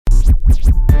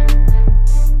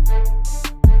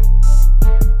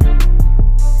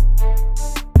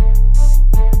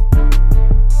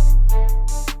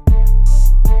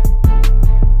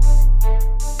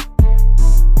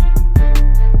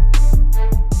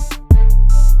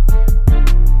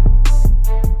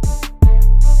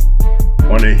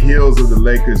heels of the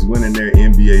Lakers winning their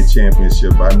NBA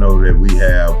championship, I know that we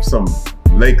have some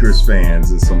Lakers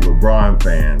fans and some LeBron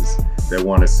fans that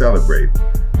want to celebrate.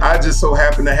 I just so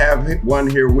happen to have one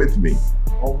here with me.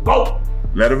 Oh, GOAT.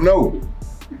 Let him know.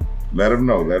 Let him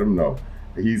know. Let him know.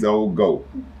 He's old GOAT.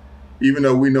 Even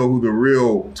though we know who the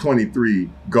real 23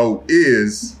 GOAT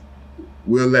is,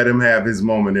 we'll let him have his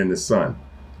moment in the sun.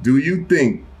 Do you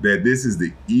think that this is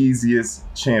the easiest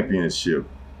championship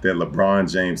that LeBron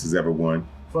James has ever won?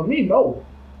 For me, no.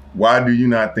 Why do you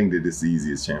not think that this is the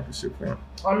easiest championship for him?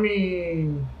 I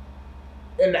mean,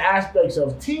 in the aspects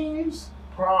of teams,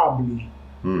 probably.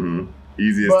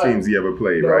 Easiest teams he ever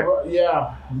played, right?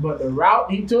 Yeah, but the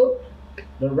route he took,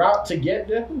 the route to get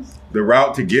there. The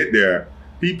route to get there,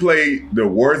 he played the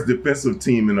worst defensive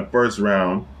team in the first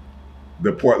round,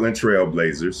 the Portland Trail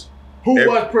Blazers. Who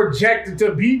was projected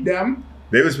to beat them.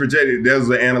 They was projected. There was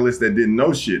an analyst that didn't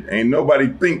know shit. Ain't nobody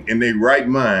think in their right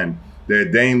mind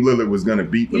that Dame Lillard was going to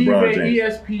beat LeBron James.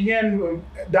 Even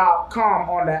ESPN.com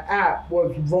on the app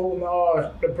was voting,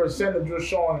 the percentage was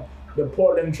showing the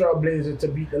Portland Trail Blazers to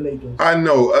beat the Lakers. I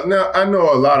know. I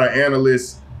know a lot of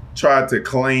analysts tried to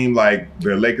claim like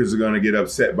the Lakers are going to get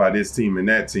upset by this team and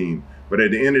that team. But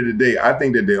at the end of the day, I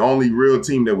think that the only real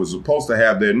team that was supposed to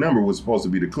have their number was supposed to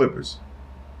be the Clippers.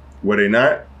 Were they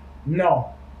not?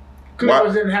 No.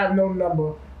 Clippers didn't have no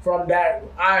number from that.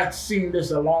 I've seen this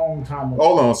a long time ago.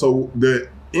 Hold on. So the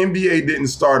NBA didn't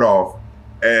start off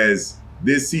as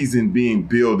this season being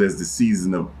billed as the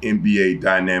season of NBA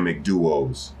dynamic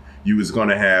duos. You was going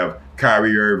to have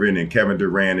Kyrie Irving and Kevin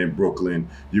Durant in Brooklyn.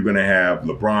 You're going to have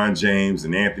LeBron James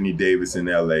and Anthony Davis in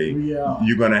LA. Yeah.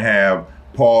 You're going to have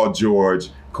Paul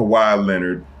George, Kawhi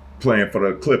Leonard playing for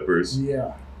the Clippers.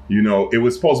 Yeah. You know, it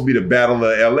was supposed to be the Battle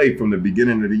of LA from the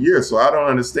beginning of the year. So I don't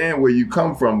understand where you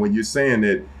come from when you're saying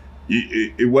that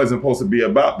it wasn't supposed to be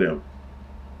about them.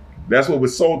 That's what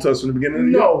was sold to us from the beginning of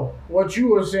the year. No, what you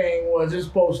were saying was it's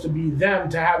supposed to be them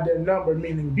to have their number,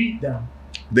 meaning beat them.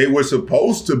 They were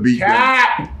supposed to beat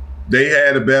them. They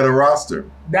had a better roster.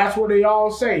 That's what they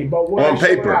all say. But what on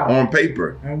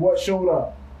paper. And what showed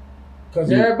up? Because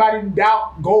everybody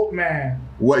doubt GOAT Man.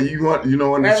 What you want? You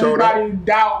know when it showed up? Everybody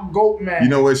doubt GOAT Man. You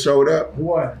know what showed up?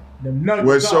 What? The nuggets.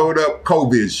 What showed up?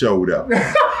 COVID showed up.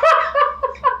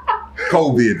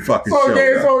 COVID fucking showed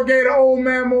up. So it gave the old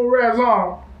man more rest,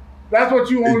 huh? That's what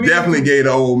you only. It definitely gave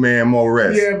the old man more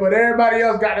rest. Yeah, but everybody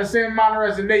else got the same amount of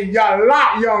rest, and they got a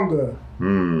lot younger.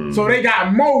 So they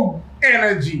got more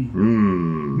energy,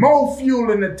 more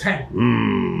fuel in the tank,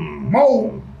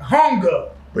 more hunger.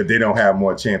 But they don't have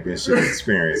more championship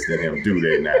experience than him, do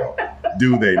they now?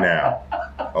 Do they now?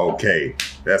 Okay,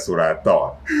 that's what I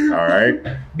thought. All right?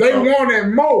 They wanted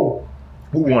more.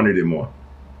 Who wanted it more?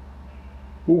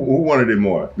 Who wanted it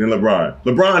more than LeBron?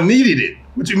 LeBron needed it.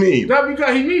 What you mean? That's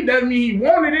because he needed. That mean he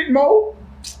wanted it more.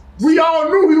 We all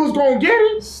knew he was gonna get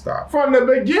it. Stop. From the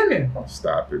beginning.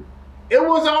 Stop it. It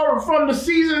was already from the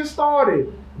season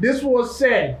started. This was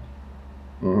said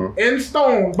in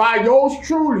stone by yours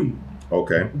truly.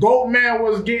 Okay. GOAT Man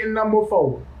was getting number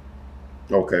 4.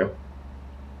 Okay.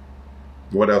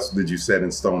 What else did you set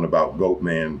in stone about GOAT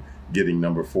Man getting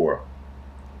number 4?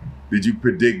 Did you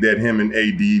predict that him and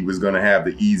AD was going to have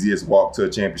the easiest walk to a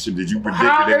championship? Did you predict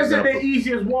How that? How is it the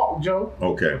easiest walk, Joe?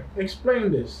 Okay.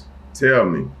 Explain this. Tell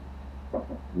me,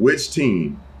 which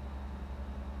team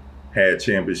had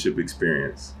championship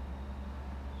experience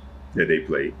that they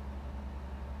played?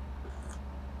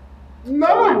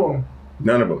 None of them.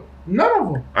 None of them. None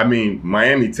of them. I mean,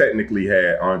 Miami technically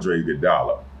had Andre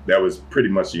Iguodala. That was pretty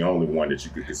much the only one that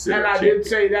you could consider. And I did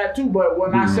say that too, but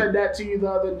when I said that to you the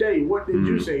other day, what did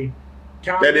you say?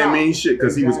 That didn't mean shit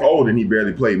because he was old and he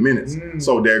barely played minutes.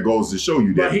 So there goes to show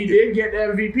you that. But he did get the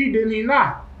MVP, didn't he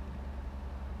not?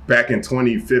 Back in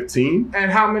 2015.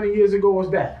 And how many years ago was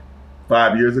that?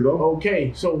 5 years ago.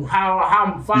 Okay, so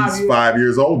how 5 years? He's 5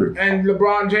 years older. And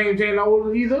LeBron James ain't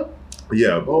older either?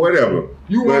 Yeah, but whatever.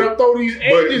 You want to throw these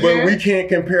ages But we can't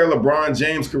compare LeBron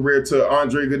James' career to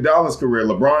Andre Iguodala's career.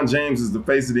 LeBron James is the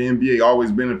face of the NBA, always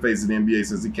been the face of the NBA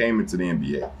since he came into the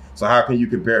NBA. So how can you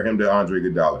compare him to Andre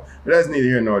Iguodala? But that's neither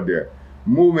here nor there.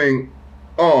 Moving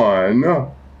on,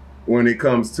 when it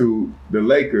comes to the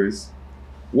Lakers,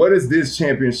 what does this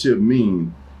championship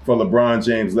mean for LeBron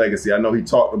James' legacy? I know he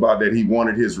talked about that he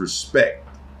wanted his respect.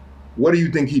 What do you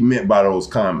think he meant by those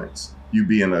comments? You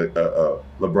being a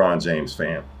LeBron James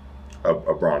fan, a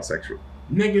bronsexual.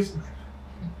 Niggas.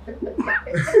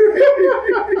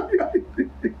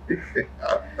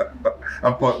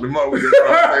 I fucked him up with this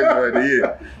bronsexual at the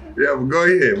end. Yeah, but go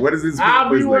ahead. What is this? I'll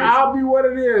be what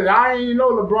it is. I ain't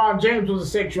know LeBron James was a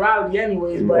sexuality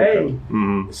anyways, but hey,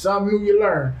 something new you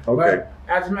learn. Okay. But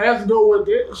Let's go with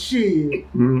it.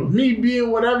 Shit. Me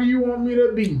being whatever you want me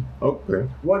to be. Okay.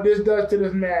 What this does to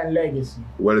this man's legacy.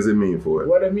 What does it mean for it?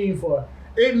 What it mean for it?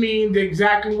 It means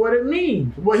exactly what it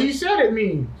means. What he said it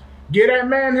means. Give that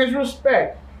man his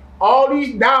respect. All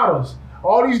these doubters,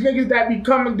 all these niggas that be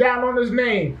coming down on his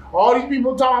name, all these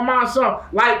people talking about something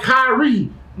like Kyrie.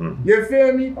 You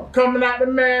feel me? Coming at the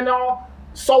man on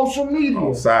social media.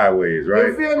 Oh, sideways, right?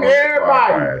 You feel me?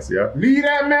 Everybody. Yeah. Leave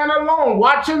that man alone.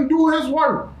 Watch him do his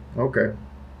work. Okay.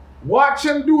 Watch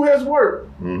him do his work.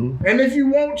 And if you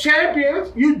want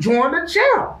champions, you join the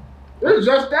champ. It's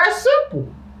just that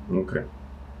simple. Okay.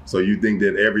 So you think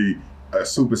that every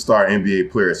superstar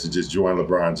NBA player should just join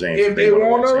LeBron James? If they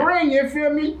want a ring, you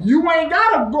feel me? You ain't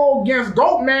gotta go against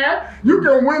GOAT Man. You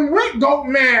can win with GOAT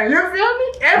Man. You feel me?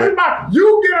 Everybody,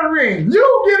 you get a ring.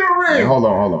 You get a ring. Hey, hold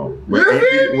on.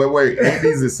 Wait. Ain't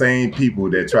these the same people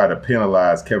that try to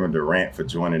penalize Kevin Durant for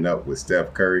joining up with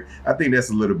Steph Curry? I think that's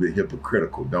a little bit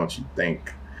hypocritical, don't you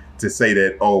think? To say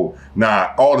that, all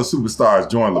the superstars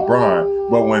join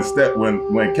LeBron, but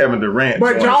when Kevin Durant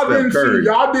joined Steph Curry,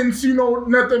 y'all didn't see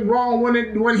nothing wrong when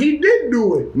he did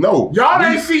do it. No, y'all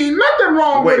ain't seen nothing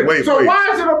wrong with it. So why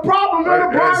is it a problem when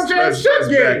LeBron James should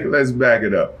get it? Let's back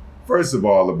it up. First of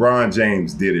all, LeBron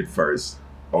James did it first.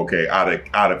 Okay, out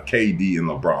of KD and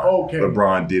LeBron. Okay,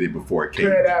 LeBron did it before KD.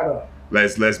 Clear that up.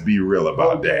 Let's be real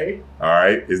about that. All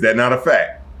right, is that not a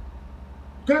fact?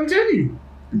 Continue.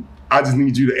 I just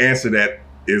need you to answer that.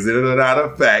 Is it not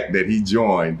a fact that he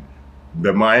joined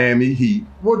the Miami Heat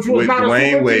with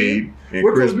Dwayne Wade and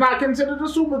which Chris, was not considered a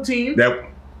super team? That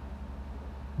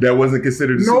wasn't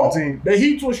considered a super team? The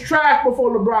Heat was trash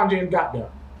before LeBron James got there.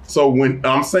 So when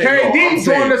I'm saying KD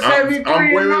joined the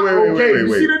 73. Wait.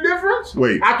 You see the difference?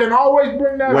 Wait. I can always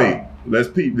bring that up. Let's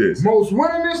peep this. Most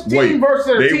winningest team versus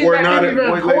a team that didn't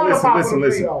even qualify for the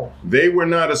playoffs. They were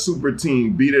not a super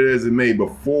team, beat it as it may,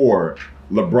 before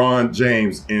LeBron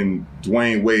James and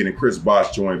Dwayne Wade and Chris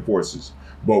Bosh joined forces.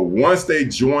 But once they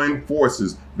joined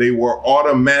forces, they were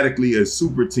automatically a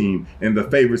super team and the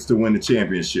favorites to win the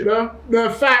championship. The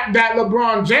fact that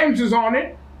LeBron James is on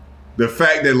it. The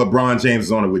fact that LeBron James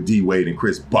is on it with D Wade and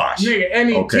Chris Bosh. Nigga,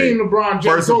 any team LeBron James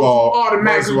First of all,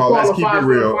 automatically let's keep it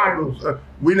real. Finals.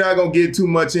 We're not going to get too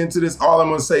much into this. All I'm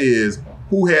going to say is,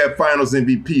 who had finals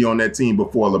MVP on that team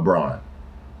before LeBron?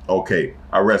 Okay,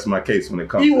 I rest my case when it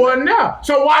comes to that. He wasn't there.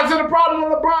 So why is it a problem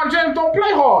when LeBron James don't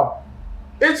play hard?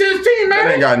 It's his team, man.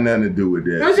 That ain't got nothing to do with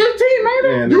that. It's his team,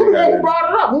 man. You the one who brought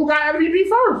it up. Who got MVP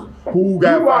first? Who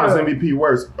got finals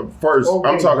MVP first? Okay.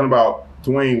 I'm talking about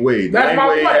Dwayne Wade. Dwayne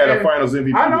Wade had a finals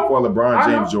MVP before LeBron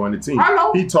James joined the team. I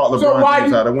know. He taught LeBron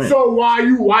James how to win. So why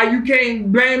you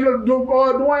can't blame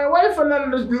Dwayne Wade for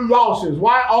none of the losses?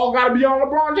 Why all got to be on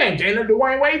LeBron James? Ain't the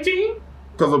Dwayne Wade team?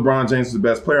 Because LeBron James is the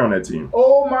best player on that team.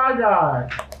 Oh, my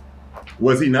God.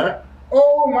 Was he not?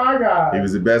 Oh, my God. He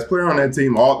was the best player on that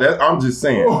team. I'm just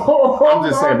saying.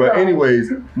 But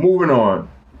anyways, moving on.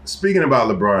 Speaking about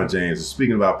LeBron James,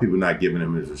 speaking about people not giving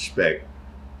him his respect,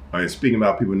 and speaking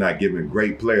about people not giving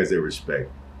great players their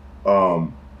respect. Here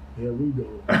we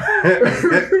go.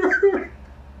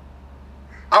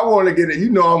 I want to get it.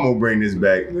 You know I'm going to bring this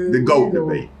back. The GOAT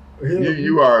debate.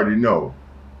 You already know.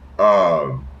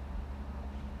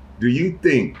 Do you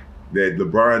think that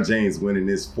LeBron James winning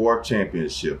his 4th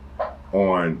championship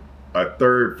on a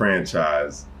 3rd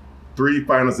franchise, 3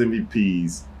 finals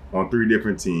MVPs on 3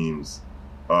 different teams,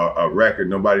 a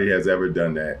record, nobody has ever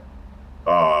done that.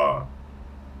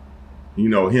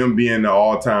 Him being the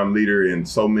all-time leader in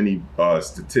so many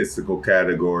statistical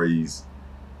categories,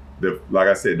 like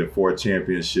I said, the 4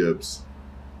 championships.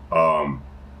 I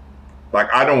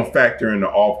don't factor in the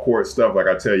off-court stuff. Like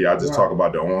I tell you, I just talk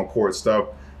about the on-court stuff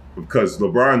because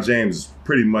LeBron James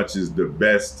pretty much is the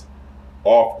best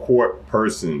off-court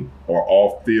person or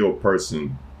off-field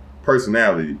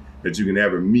personality that you can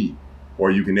ever meet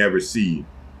or you can ever see.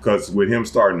 Because with him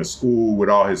starting a school, with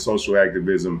all his social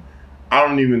activism,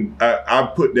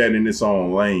 I put that in its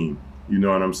own lane. You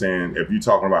know what I'm saying? If you're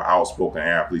talking about outspoken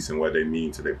athletes and what they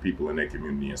mean to the people in their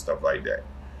community and stuff like that.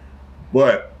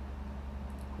 But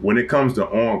when it comes to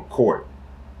on court,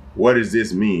 what does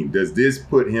this mean? Does this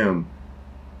put him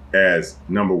as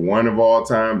number 1 of all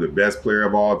time, the best player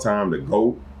of all time, the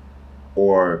GOAT,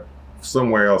 or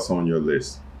somewhere else on your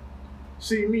list?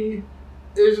 See, me,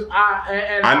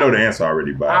 I know the answer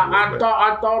already, but I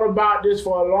thought about this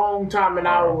for a long time, and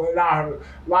I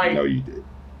know you did.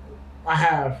 I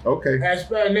have. Okay.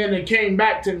 And then it came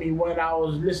back to me when I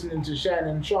was listening to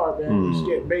Shannon Sharp and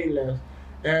Skip Bayless,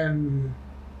 and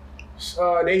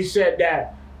they said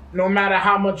that no matter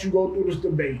how much you go through this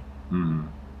debate,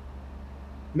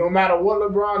 no matter what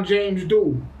LeBron James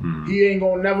do, he ain't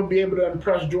gonna never be able to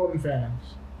impress Jordan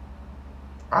fans.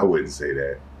 I wouldn't say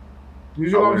that. You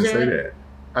see what I'm saying? Say that.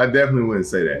 I definitely wouldn't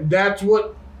say that. That's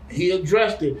what he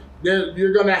addressed it.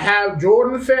 You're gonna have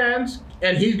Jordan fans,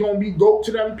 and he's gonna be GOAT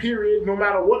to them. Period. No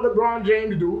matter what LeBron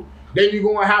James do, then you're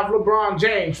gonna have LeBron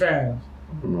James fans.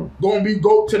 Gonna be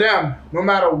GOAT to them, no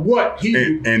matter what he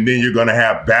do. And then you're gonna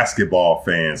have basketball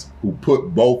fans who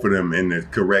put both of them in the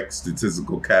correct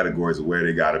statistical categories of where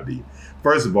they gotta be.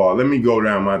 First of all, let me go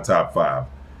down my top 5.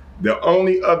 The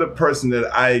only other person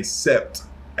that I accept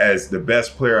as the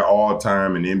best player of all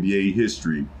time in NBA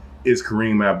history is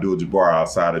Kareem Abdul-Jabbar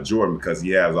outside of Jordan, because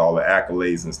he has all the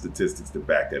accolades and statistics to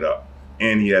back it up.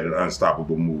 And he had an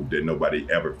unstoppable move that nobody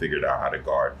ever figured out how to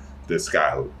guard, the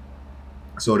skyhook.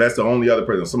 So that's the only other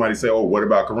person. Somebody say, oh, what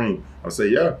about Kareem? I'll say,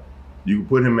 yeah, you can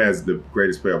put him as the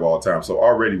greatest player of all time. So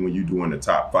already when you're doing the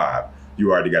top 5,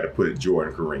 you already got to put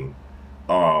Jordan, Kareem.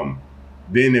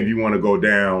 Then if you want to go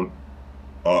down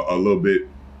a little bit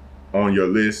on your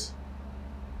list,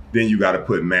 then you got to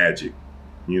put Magic.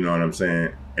 You know what I'm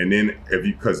saying? And then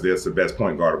because that's the best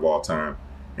point guard of all time.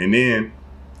 And then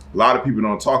a lot of people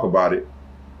don't talk about it,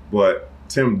 but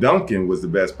Tim Duncan was the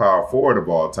best power forward of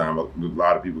all time. A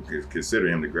lot of people consider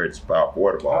him the greatest power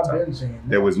forward of all time.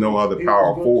 There was no other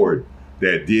power forward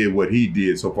that did what he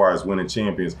did so far as winning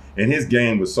champions. And his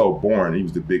game was so boring. He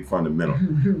was the big fundamental.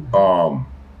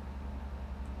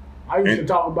 I used to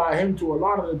talk about him too a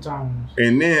lot of the times.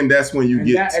 And then that's when you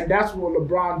and that's what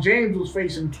LeBron James was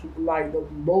facing. Like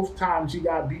both times he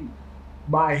got beat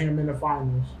by him in the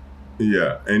finals.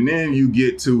 Yeah, and then you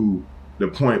get to the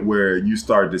point where you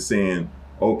start to saying,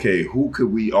 okay, who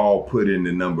could we all put in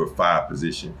the number 5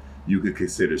 position? You could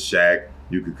consider Shaq.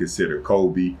 You could consider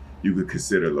Kobe. You could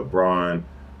consider LeBron.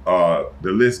 The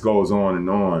list goes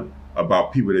on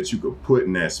about people that you could put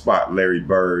in that spot. Larry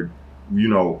Bird,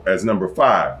 as number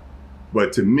 5.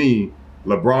 But to me,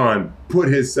 LeBron put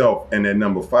himself in that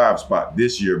number 5 spot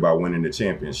this year by winning the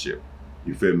championship.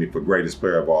 You feel me? For greatest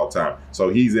player of all time. So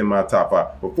he's in my top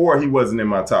 5. Before, he wasn't in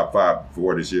my top 5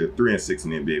 before this year. 3-6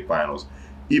 in the NBA Finals.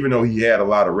 Even though he had a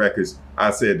lot of records,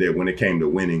 I said that when it came to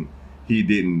winning, he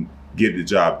didn't get the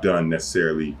job done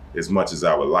necessarily as much as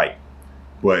I would like.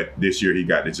 But this year he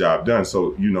got the job done.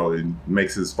 So, it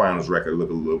makes his finals record look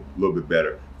a little bit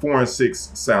better.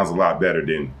 4-6 sounds a lot better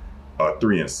than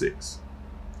 3-6.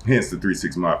 Hence the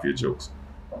 3-6 Mafia jokes.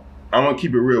 I'm going to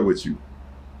keep it real with you.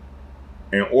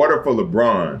 In order for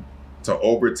LeBron to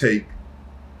overtake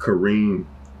Kareem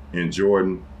and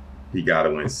Jordan, he got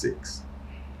to win 6.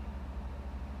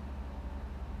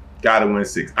 Got to win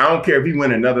 6. I don't care if he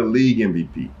win another league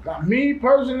MVP. Now, me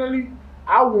personally,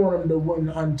 I want him to win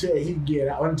until he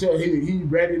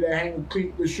ready to hang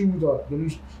the shoes up, them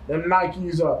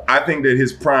Nikes up. I think that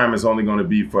his prime is only going to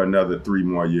be for another 3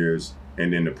 more years,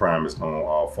 and then the prime is going to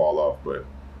all fall off. But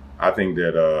I think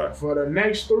that for the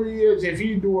next 3 years, if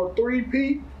he do a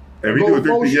 3-peat, if he do a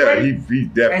 3-peat, yeah, he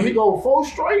definitely. And he go 4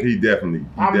 straight. He definitely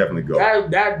go.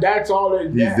 That's all.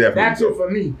 That's it for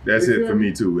me. That's it for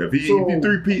me too. If he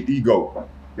 3-peat, he go.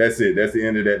 That's it. That's the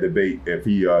end of that debate. If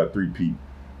he 3-peat.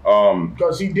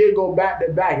 Because he did go back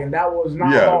to back, and that was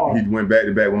not hard. Yeah, he went back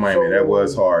to back with Miami. That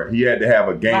was hard. He had to have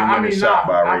a game-winning shot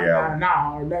by Ray Allen. Not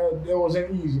hard. That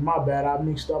wasn't easy. My bad. I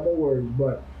mixed up my words,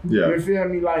 but you feel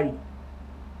me? Like,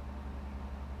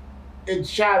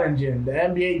 it's challenging. The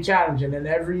NBA challenging, and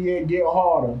every year it get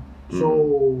harder.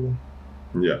 So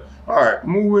yeah. All right.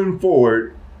 Moving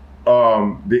forward,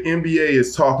 the NBA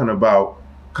is talking about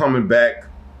coming back,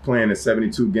 playing a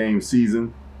 72-game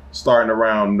season, starting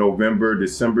around November,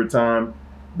 December time,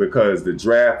 because the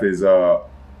draft is November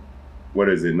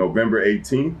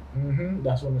 18th?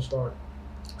 That's when it starts.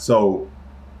 So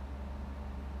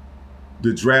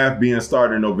the draft being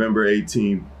started November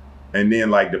 18th, and then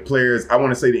like the players, I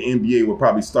want to say the NBA will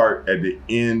probably start at the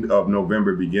end of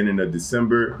November, beginning of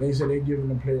December. They said they're giving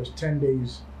the players 10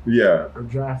 days. Yeah. For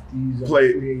draftees and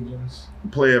free agents.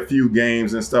 Play a few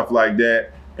games and stuff like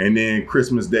that. And then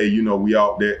Christmas Day,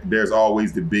 there's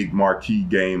always the big marquee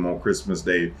game on Christmas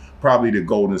Day. Probably the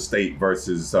Golden State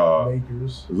versus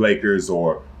Lakers,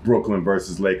 or Brooklyn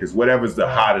versus Lakers. Whatever's the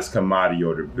hottest commodity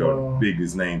or the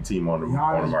biggest name team on the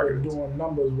market. Giannis doing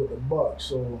numbers with the Bucks,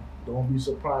 so don't be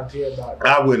surprised to hear about that.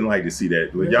 I wouldn't like to see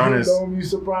that. Don't be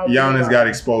surprised. Giannis got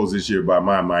exposed this year by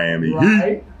my Miami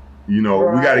Heat. We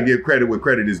got to give credit where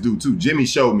credit is due too. Jimmy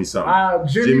showed me something.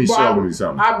 Jimmy showed me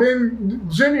something.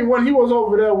 Jimmy, when he was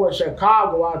over there with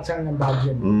Chicago, I was telling him about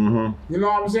Jimmy. You know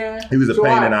what I'm saying? He was a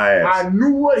pain in our ass. I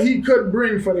knew what he could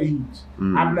bring for the Heat.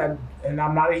 I'm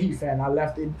not a Heat fan. I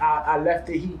left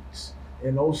the Heats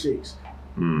in 06.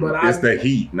 But it's the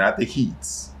Heat, not the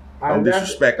Heats. Don't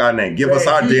disrespect our name. Give us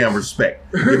our damn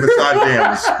respect. Give us our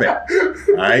damn respect.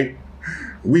 All right?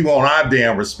 We want our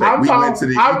damn respect. We went to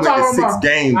 6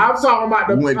 games. I'm talking about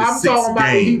the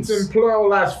Heats in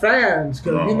plural as fans.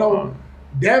 Because, you know,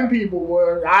 them people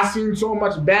were, I seen so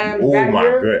much band. Oh my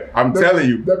God. I'm telling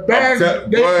you. The bands,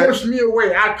 they pushed me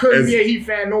away. I couldn't be a Heat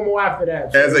fan no more after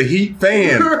that. As a Heat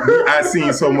fan, I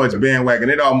seen so much bandwagon.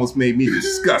 It almost made me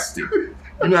disgusted.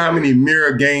 You know how many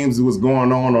mirror games was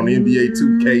going on NBA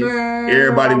 2K? Man,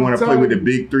 everybody want to play with the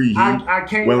big 3 Heat.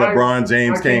 When LeBron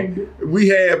James came. We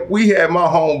had my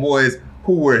homeboys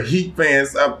who were Heat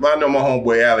fans. I know my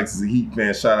homeboy Alex is a Heat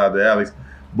fan. Shout out to Alex.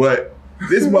 But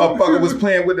this motherfucker was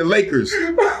playing with the Lakers.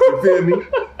 You feel me?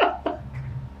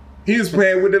 He was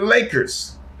playing with the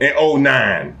Lakers in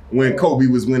 2009 when Kobe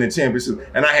was winning championships.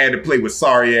 And I had to play with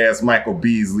sorry-ass Michael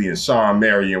Beasley and Sean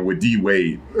Marion with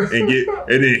D-Wade. And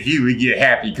then he would get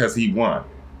happy because he won.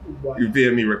 Wow. You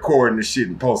feel me? Recording the shit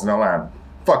and posting online.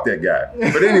 Fuck that guy.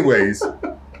 But anyways.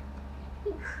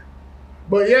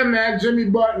 But yeah, man, Jimmy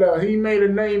Butler, he made a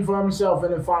name for himself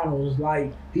in the finals.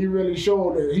 Like, he really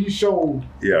showed it. He showed.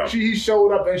 Yeah. He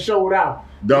showed up and showed out.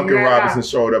 Duncan Robinson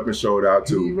showed up and showed out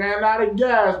too. He ran out of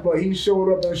gas, but he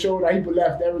showed up and showed out. He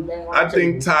left everything on the table.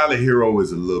 think Tyler Hero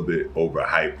is a little bit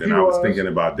overhyped, and I was thinking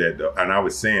about that, and I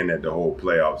was saying that the whole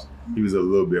playoffs. He was a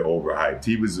little bit overhyped.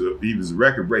 He was a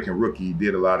record-breaking rookie. He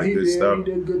did a lot of good stuff. He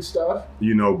did good stuff.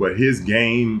 You know, but his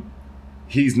game,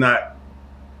 he's not,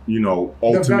 you know,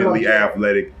 ultimately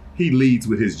athletic. He leads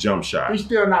with his jump shot. He's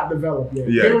still not developed yet.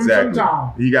 Yeah, Give exactly. him some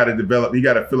time. He got to develop. He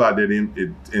got to fill out that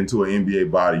into an NBA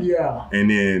body. Yeah.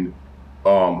 And then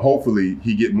hopefully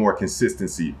he get more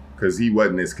consistency because he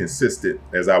wasn't as consistent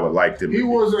as I would like him to be. He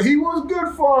was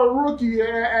good for a rookie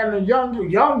and a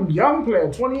young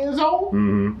player, 20 years old.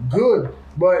 Mm-hmm. Good.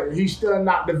 But he's still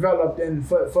not developed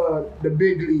for the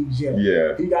big leagues yet.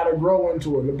 Yeah. He got to grow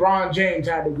into it. LeBron James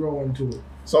had to grow into it.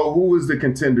 So who is the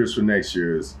contenders for next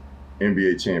year's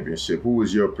NBA championship? Who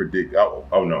was your predict? Oh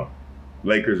no,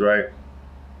 Lakers, right?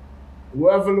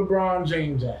 Wherever LeBron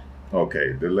James at.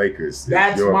 Okay, the Lakers.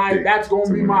 That's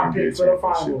gonna be my pick for the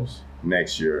finals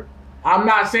next year. I'm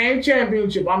not saying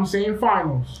championship. I'm saying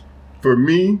finals. For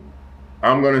me,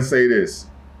 I'm gonna say this.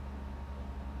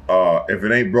 If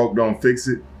it ain't broke, don't fix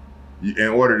it. In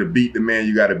order to beat the man,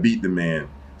 you got to beat the man.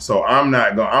 So I'm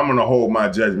gonna hold my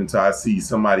judgment till I see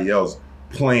somebody else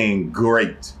playing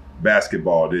great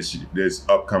basketball this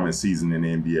upcoming season in the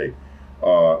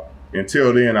NBA.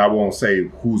 Until then, I won't say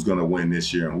who's going to win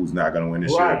this year and who's not going to win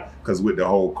this year. Because with the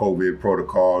whole COVID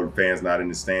protocol, fans not in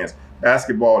the stands,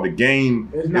 basketball, the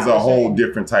game is a whole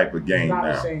different type of game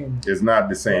now. It's not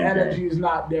the same. The energy is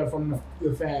not there from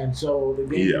the fans, so the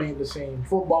game ain't the same.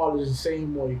 Football is the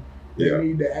same way. They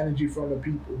need the energy from the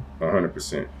people.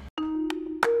 100%.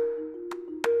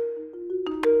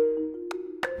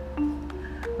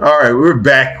 All right, we're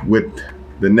back with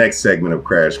the next segment of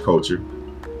Crash Culture.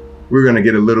 We're going to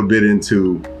get a little bit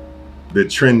into the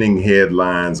trending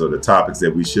headlines or the topics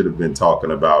that we should have been talking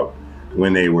about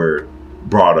when they were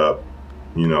brought up,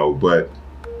 you know, but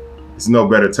it's no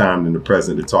better time than the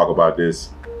present to talk about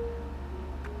this.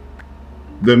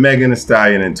 The Megan Thee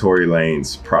Stallion and Tory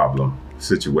Lanez problem,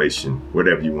 situation,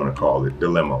 whatever you want to call it,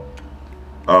 dilemma.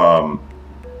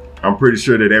 I'm pretty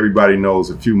sure that everybody knows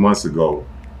a few months ago,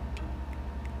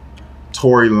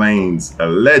 Tory Lanez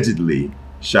allegedly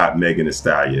shot Megan Thee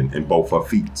Stallion in both her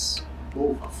feet.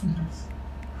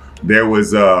 There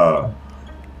was the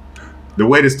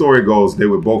way the story goes, they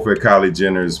were both at Kylie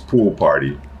Jenner's pool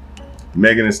party.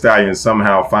 Megan Thee Stallion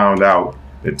somehow found out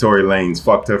that Tory Lanez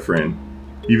fucked her friend,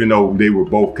 even though they were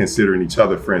both considering each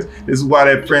other friends. This is why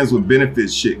that friends with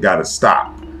benefits shit gotta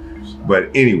stop. But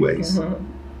anyways,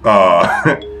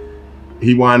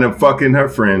 he wound up fucking her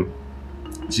friend.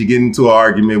 She get into an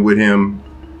argument with him.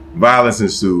 Violence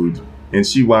ensued, and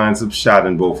she winds up shot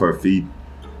in both her feet.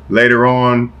 Later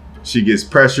on, she gets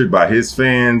pressured by his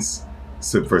fans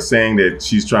for saying that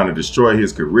she's trying to destroy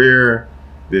his career,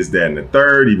 this, that, and the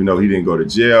third, even though he didn't go to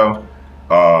jail.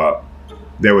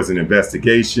 There was an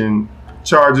investigation.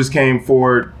 Charges came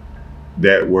forward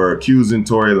that were accusing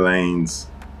Tory Lanez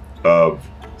of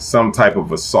some type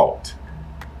of assault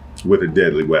with a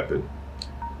deadly weapon.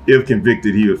 If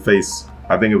convicted, he would face,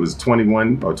 I think it was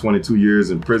 21 or 22 years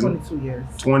in prison. 22 years.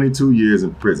 22 years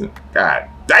in prison. God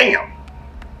damn.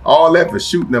 All that for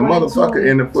shooting a motherfucker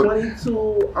in the foot.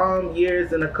 22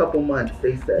 years and a couple months,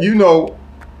 they said. You know,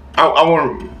 I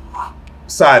want to,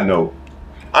 side note,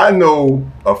 I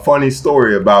know a funny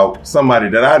story about somebody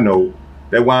that I know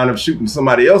that wound up shooting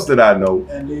somebody else that I know,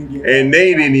 and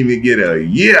they didn't even get a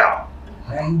year.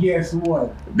 And guess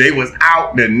what? They was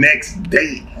out the next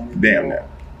day. Damn now.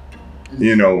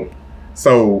 You know,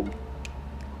 so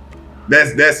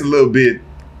that's a little bit,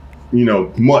 you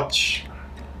know, much.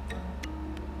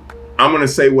 I'm gonna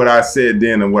say what I said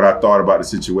then and what I thought about the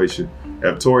situation.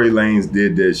 If Tory Lanez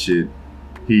did that shit,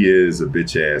 he is a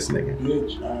bitch ass nigga.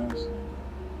 Bitch ass nigga.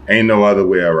 Ain't no other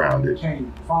way around it.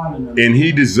 Can't find another. And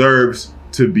he deserves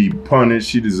to be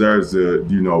punished. He deserves to,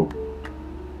 you know,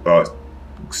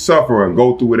 suffer and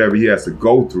go through whatever he has to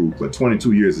go through. But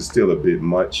 22 years is still a bit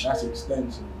much. That's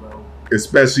extensive, bro.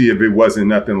 Especially if it wasn't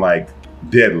nothing like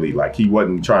deadly, like he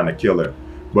wasn't trying to kill her.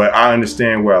 But I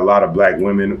understand where a lot of black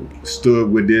women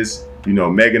stood with this. You know,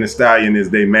 Megan Thee Stallion is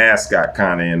their mascot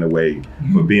kind of in a way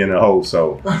for being a hoe.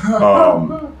 So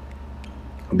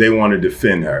they want to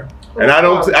defend her. And I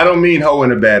don't mean hoe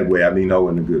in a bad way. I mean hoe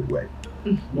in a good way.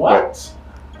 What?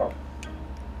 But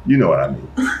you know what I mean.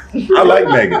 I like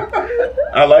Megan.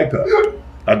 I like her.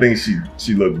 I think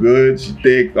she look good. She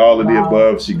thick. All of the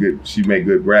above. She good. She make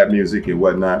good rap music and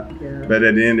whatnot. Yeah. But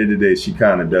at the end of the day, she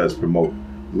kind of does promote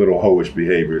little hoish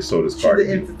behavior. So does Cardi.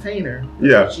 She's an entertainer.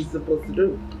 That's yeah. what she's supposed to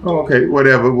do. Oh, okay.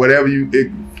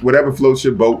 Whatever floats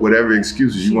your boat. Whatever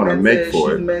excuses you want to make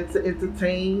for it. She's meant to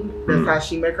entertain. That's how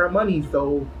she make her money.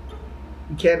 So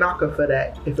you can't knock her for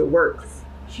that if it works.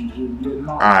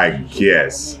 I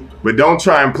guess. But don't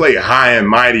try and play high and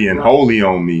mighty and holy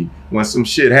on me when some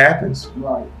shit happens.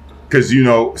 Right. Because, you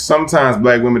know, sometimes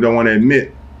black women don't want to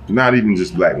admit, not even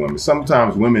just black women,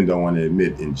 sometimes women don't want to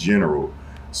admit in general,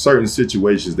 certain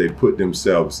situations they put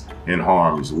themselves in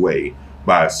harm's way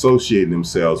by associating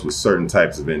themselves with certain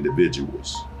types of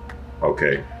individuals.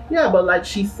 Okay? Yeah, but like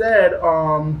she said,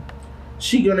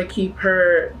 she gonna keep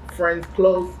her friends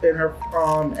close and her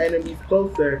enemies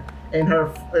closer. And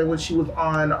when she was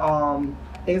on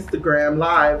Instagram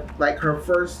Live, like her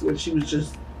first, when she was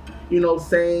just, you know,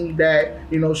 saying that,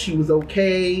 you know, she was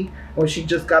okay when she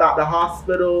just got out the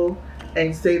hospital,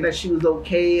 and saying that she was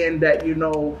okay, and that, you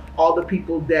know, all the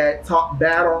people that talk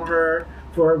bad on her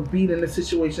for being in the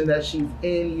situation that she's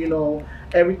in, you know,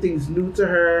 everything's new to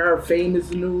her. Her fame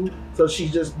is new, so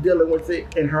she's just dealing with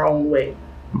it in her own way.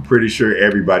 I'm pretty sure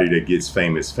everybody that gets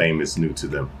famous new to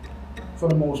them. For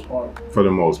the most part. For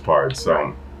the most part.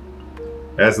 So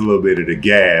that's a little bit of the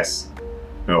gas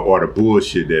or the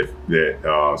bullshit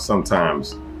that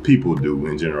sometimes people do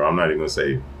in general. I'm not even going to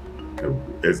say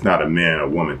it's not a man or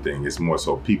woman thing. It's more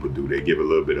so people do. They give a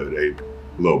little bit of a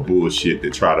little bullshit to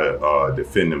try to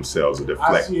defend themselves or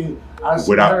deflect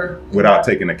without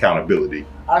taking accountability.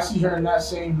 I see her in that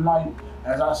same light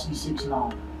as I see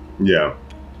 6ix9ine. Yeah.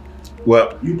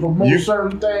 Well, you promote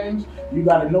certain things, you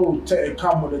got to know it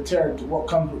come with the territory. What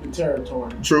comes with the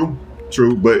territory?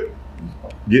 True, but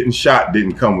getting shot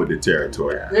didn't come with the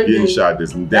territory. Getting shot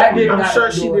doesn't. I'm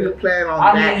sure she didn't plan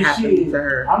on that happening to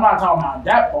her. I'm not talking about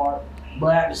that part,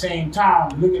 but at the same time,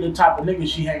 look at the type of niggas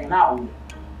she hanging out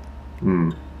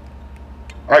with.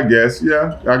 I guess,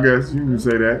 yeah. I guess you can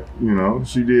say that. You know,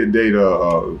 she did date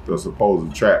a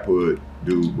supposed trap hood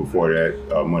dude before that,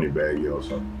 Moneybagg Yo.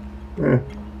 So,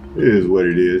 it is what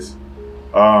it is.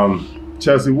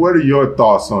 Chelsea, what are your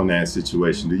thoughts on that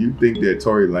situation? Do you think that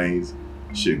Tory Lanez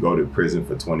should go to prison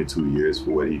for 22 years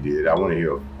for what he did? I want to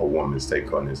hear a woman's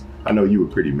take on this. I know you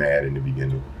were pretty mad in the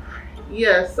beginning.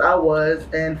 Yes, I was.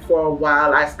 And for a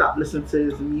while, I stopped listening to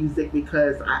his music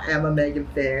because I am a Megan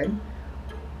fan.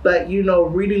 But, you know,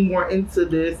 reading more into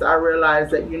this, I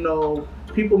realized that, you know,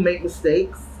 people make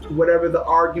mistakes. Whatever the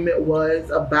argument was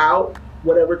about,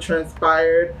 whatever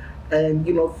transpired, and,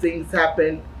 you know, things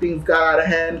happened, things got out of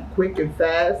hand quick and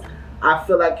fast. I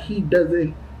feel like he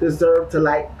doesn't deserve to,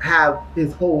 like, have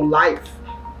his whole life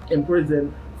in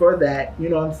prison for that. You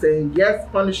know what I'm saying? Yes,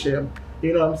 punish him.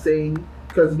 You know what I'm saying?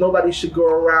 Because nobody should go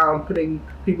around putting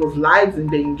people's lives in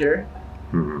danger.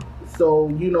 Mm-hmm. So,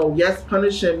 you know, yes,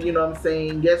 punish him, you know what I'm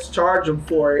saying? Yes, charge him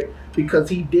for it, because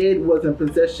he was in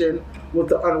possession with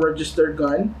the unregistered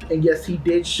gun. And yes, he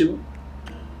did shoot.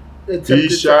 He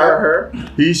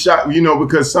shot, you know,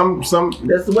 because some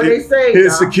that's what they say.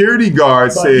 His security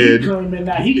guard said, he claiming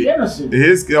that he innocent.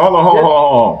 Hold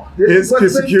on. His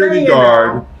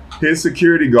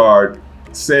security guard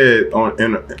said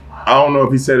and I don't know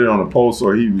if he said it on a post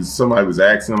or somebody was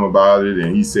asking him about it,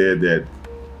 and he said that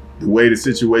the way the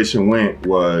situation went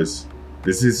was,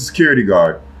 this is a security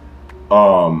guard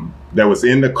that was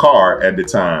in the car at the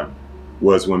time,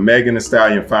 was when Megan Thee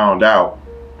Stallion found out,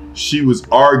 she was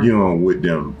arguing with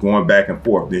them, going back and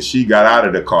forth. Then she got out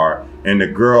of the car, and the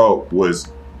girl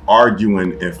was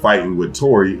arguing and fighting with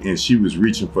Tory, and she was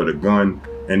reaching for the gun,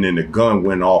 and then the gun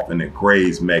went off and it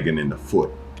grazed Megan in the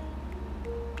foot.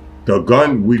 The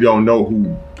gun, we don't know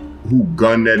who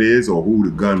gun that is or who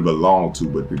the gun belonged to,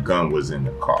 but the gun was in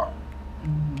the car.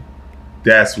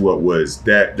 That's what was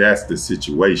that's the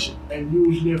situation. And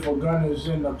usually if a gun is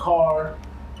in the car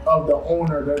of the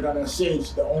owner, they're gonna say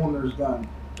it's the owner's gun.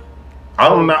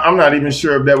 I'm not even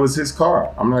sure if that was his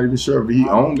car. I'm not even sure if he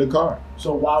owned the car.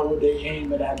 So why would they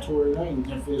aim it at Tory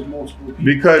Lanez if there's multiple people?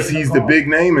 Because he's the big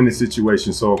name in the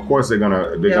situation, so of course they're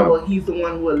gonna. Well, he's the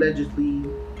one who allegedly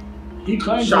he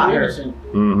claims he's shot her. innocent.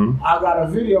 Mm-hmm. I got a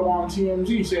video on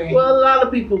TMZ saying. Well, a lot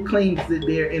of people claim that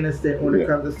they're innocent when it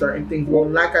comes to certain things. Well,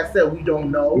 like I said, we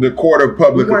don't know. The court of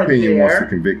public We weren't opinion there, wants to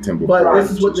convict him before. But this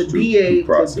is what the DA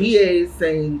DA is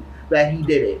saying that he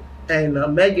did it,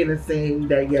 and Megan is saying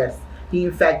that yes, he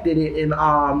in fact did it in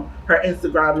her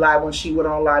Instagram live when she went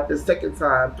on live the second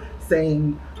time,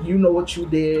 saying you know what you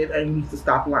did and you need to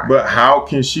stop lying. But how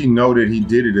can she know that he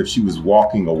did it if she was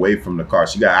walking away from the car?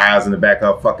 She got eyes in the back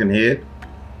of her fucking head.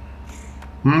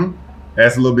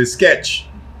 That's a little bit sketch.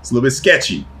 It's a little bit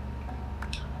sketchy.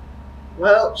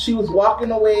 Well, she was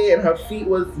walking away and her feet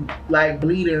was like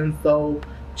bleeding, so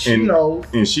she knows.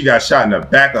 And she got shot in the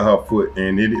back of her foot,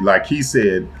 and it, like he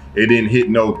said, it didn't hit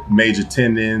no major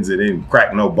tendons, it didn't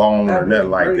crack no bone or nothing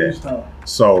like that.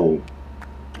 So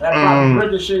that probably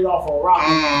ricocheted off a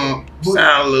rock.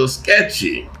 Sound a little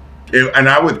sketchy. And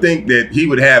I would think that he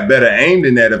would have better aim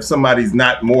than that if somebody's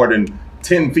not more than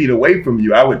 10 feet away from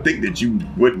you. I would think that you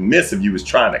wouldn't miss if you was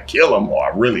trying to kill him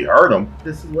or really hurt him.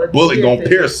 This is what bullet gonna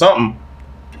pierce something,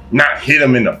 not hit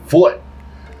him in the foot.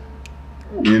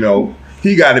 You know,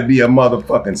 he got to be a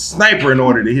motherfucking sniper in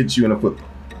order to hit you in the foot.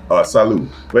 Salute.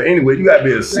 But anyway, you got to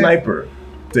be a sniper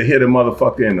to hit a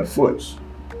motherfucker in the foot.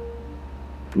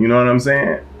 You know what I'm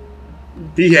saying?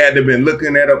 He had to have been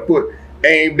looking at her foot,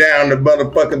 aimed down the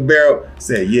motherfucking barrel,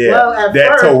 said, yeah, well,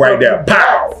 that toe right there,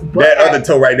 pow. That other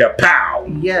toe right there, pow.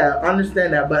 Yeah, I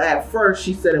understand that. But at first,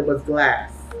 she said it was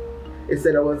glass. She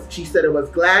said it was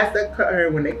glass that cut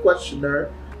her when they questioned her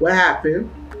what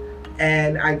happened.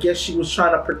 And I guess she was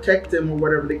trying to protect him or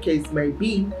whatever the case may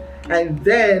be. And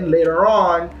then later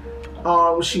on,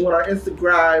 when she went on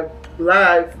Instagram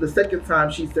Live the second time,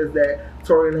 she says that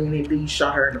Tory Lanez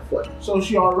shot her in the foot. So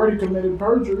she already committed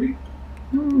perjury.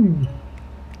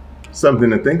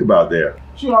 Something to think about there.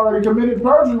 She already committed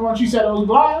perjury when she said it was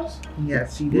glass.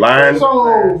 Yes, she did. Lying.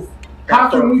 So how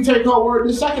can we take her word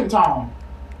the second time?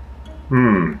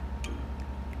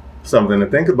 Something to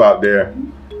think about there.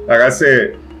 Like I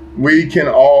said, we can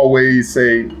always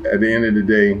say at the end of the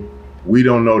day, we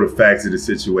don't know the facts of the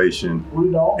situation.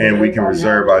 We don't. And we can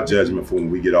reserve our judgment for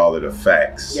when we get all of the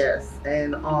facts. Yes.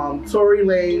 And Tory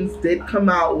Lanez did come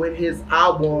out with his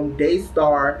album,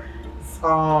 Daystar,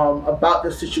 about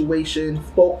the situation,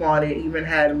 spoke on it, even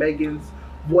had Megan's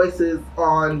voices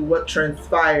on what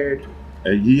transpired.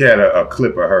 And he had a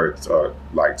clip of her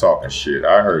like talking shit.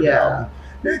 I heard that.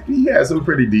 He had some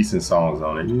pretty decent songs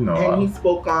on it, you know. And he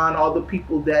spoke on all the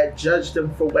people that judged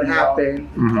him for what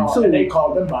happened. So and they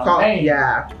called them by name.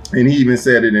 Yeah. And he even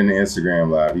said it in the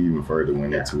Instagram Live. He even further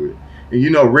went into it. And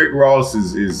you know, Rick Ross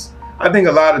is I think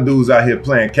a lot of dudes out here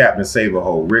playing Captain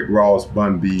Save-A-Hole. Rick Ross,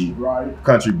 Bun B,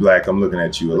 Country Black. I'm looking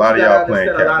at you. A lot of y'all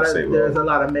playing Captain Save-A-Hole. There's a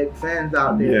lot of Meg fans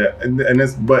out there. Yeah, and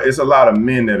it's a lot of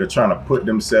men that are trying to put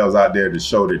themselves out there to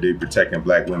show that they're protecting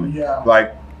black women. Yeah.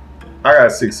 Like, I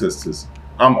got 6 sisters.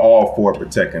 I'm all for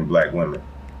protecting black women.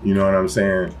 You know what I'm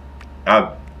saying?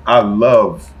 I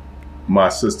love my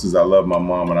sisters. I love my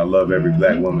mom, and I love every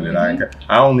black woman that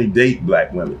I only date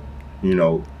black women. You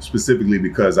know, specifically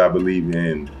because I believe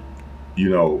in, you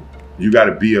know, you got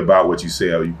to be about what you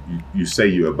say or you say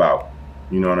you're about.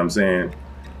 You know what I'm saying?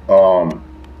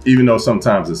 Even though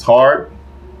sometimes it's hard,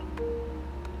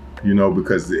 you know,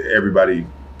 because everybody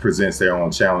presents their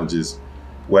own challenges,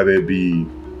 whether it be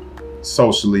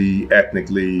socially,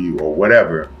 ethnically, or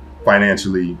whatever,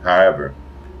 financially, however.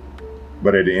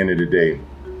 But at the end of the day,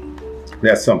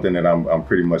 that's something that I'm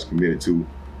pretty much committed to.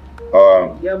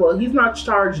 Yeah, well, he's not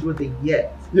charged with it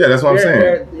yet. Yeah, that's what I'm saying.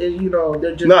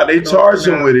 They're just they charged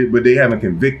him with it, but they haven't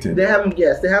convicted him. They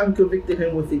haven't convicted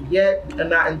him with it yet, and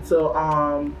not until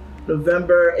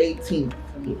November 18th.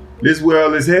 This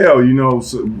world is hell, you know.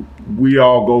 So we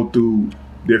all go through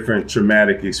different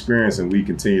traumatic experience, and we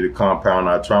continue to compound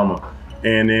our trauma,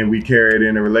 and then we carry it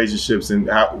into relationships, and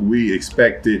how we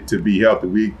expect it to be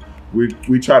healthy.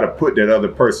 We try to put that other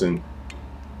person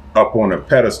up on a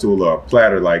pedestal or a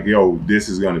platter, like, yo, this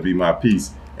is going to be my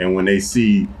piece. And when they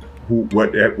see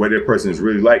what that person is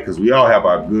really like, because we all have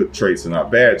our good traits and our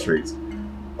bad traits,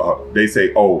 they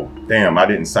say, oh, damn, I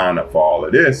didn't sign up for all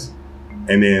of this.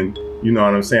 And then, you know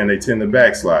what I'm saying, they tend to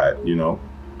backslide, you know.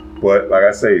 But like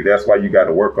I say, that's why you got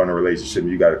to work on a relationship.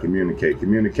 You got to communicate.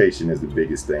 Communication is the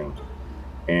biggest thing.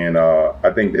 And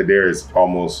I think that there is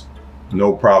almost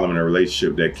no problem in a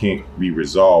relationship that can't be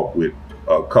resolved with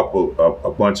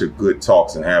a bunch of good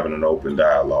talks and having an open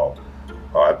dialogue.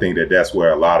 I think that's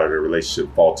where a lot of the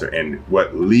relationship falter, and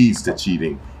what leads to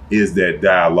cheating is that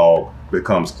dialogue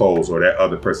becomes closed, or that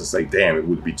other person say, damn, it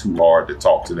would be too hard to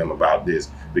talk to them about this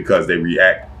because they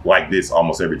react like this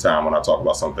almost every time when I talk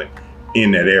about something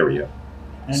in that area.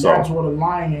 And that's where the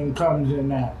lying comes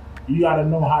in at. You got to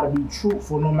know how to be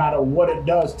truthful no matter what it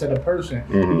does to the person.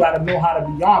 You got to know how to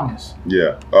be honest.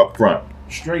 Yeah, up front.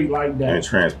 Straight like that. And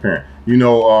transparent. You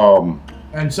know,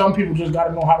 and some people just got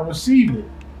to know how to receive it.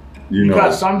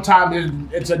 Because sometimes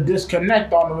it's a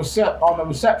disconnect on the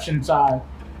reception side,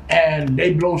 and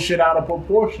they blow shit out of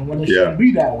proportion when it shouldn't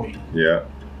be that way. Yeah.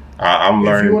 I'm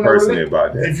learning personally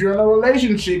about that. If you're in a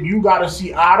relationship, you got to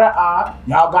see eye to eye.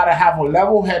 Y'all got to have a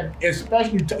level head,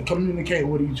 especially to communicate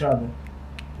with each other.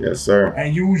 Yes, sir.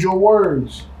 And use your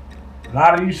words. A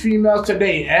lot of these females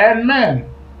today and men,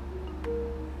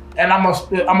 and I'm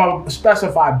gonna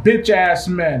specify bitch ass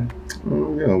men,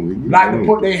 like to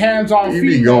put their hands on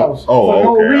females for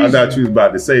no reason. I thought you was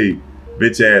about to say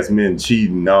bitch ass men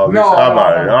cheating and all this.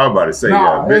 I'm about to say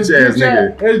bitch ass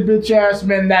nigga. It's bitch ass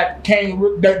men that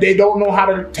they don't know how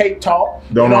to take talk.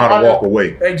 Don't know how to walk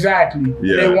away. Exactly.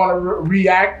 Yeah. They want to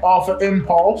react off of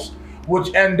impulse,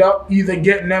 which end up either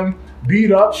getting them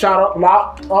beat up, shot up,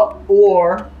 locked up,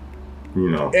 or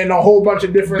in a whole bunch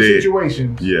of different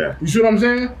situations. Yeah. You see what I'm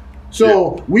saying?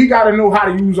 So we got to know how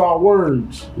to use our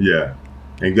words. Yeah.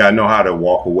 And got to know how to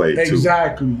walk away too.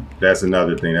 Exactly. That's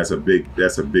another thing. That's a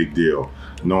big deal.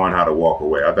 Knowing how to walk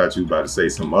away. I thought you were about to say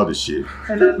some other shit.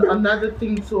 And then another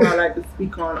thing too I like to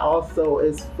speak on also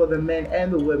is for the men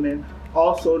and the women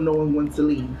also knowing when to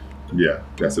leave. Yeah,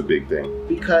 that's a big thing.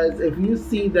 Because if you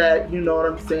see that, you know what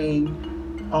I'm saying,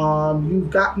 you've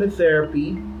gotten the therapy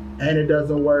and it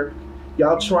doesn't work.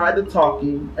 Y'all tried the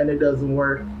talking and it doesn't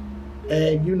work.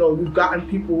 And you've gotten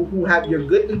people who have your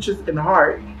good interest in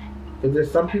heart. Because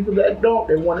there's some people that don't.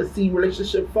 They want to see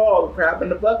relationship fall, the crab in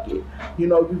the bucket.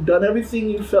 You've done everything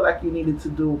you feel like you needed to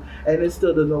do and it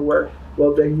still doesn't work.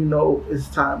 Well, then it's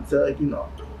time to,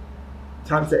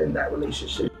 end that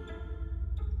relationship.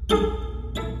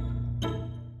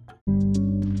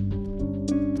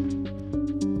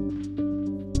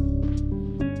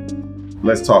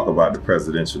 Let's talk about the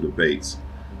presidential debates.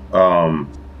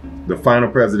 The final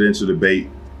presidential debate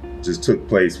just took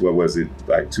place, what was it,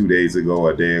 like 2 days ago,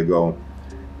 a day ago?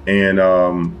 And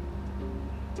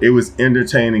it was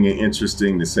entertaining and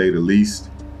interesting to say the least,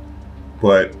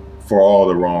 but for all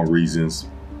the wrong reasons.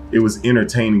 It was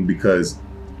entertaining because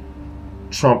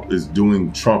Trump is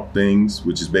doing Trump things,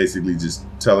 which is basically just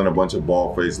telling a bunch of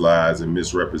bald-faced lies and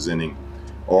misrepresenting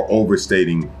or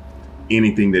overstating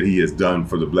anything that he has done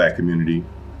for the black community.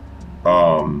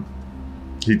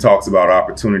 He talks about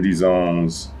opportunity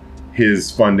zones,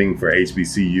 his funding for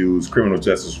HBCUs, criminal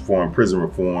justice reform, prison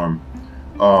reform.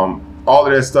 All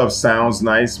of that stuff sounds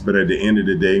nice, but at the end of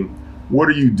the day, what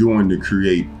are you doing to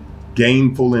create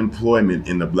gainful employment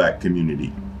in the black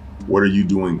community? What are you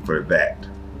doing for that?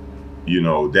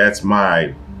 That's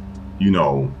my,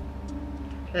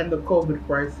 And the COVID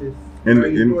crisis.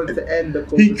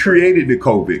 He created the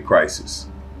COVID crisis.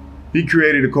 He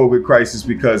created the COVID crisis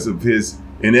because of his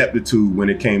ineptitude when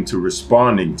it came to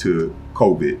responding to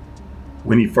COVID.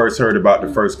 When he first heard about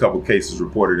the first couple cases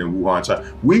reported in Wuhan,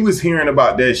 China. We was hearing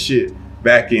about that shit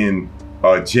back in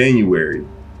January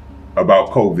about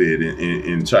COVID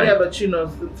in China. Yeah, but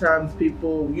sometimes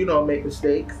people, make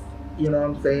mistakes. You know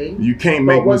what I'm saying? You can't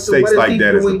make mistakes like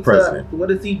that as a president.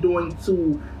 What is he doing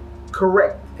to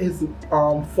correct his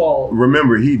fall?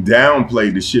 Remember, he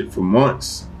downplayed the shit for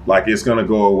months. Like, it's gonna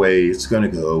go away. It's gonna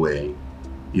go away.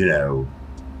 And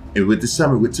with the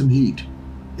summer, with some heat,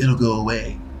 it'll go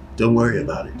away. Don't worry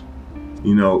about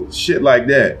it. Shit like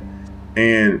that.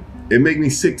 And it made me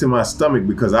sick to my stomach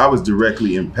because I was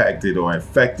directly impacted or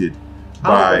affected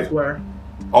by...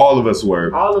 All of us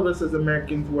were. All of us as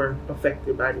Americans were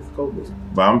affected by this COVID.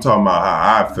 But I'm talking about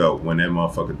how I felt when that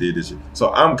motherfucker did this shit.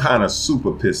 So I'm kind of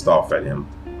super pissed off at him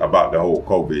about the whole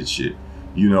COVID shit.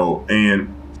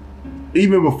 And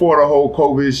even before the whole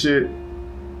COVID shit,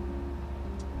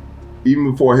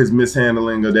 even before his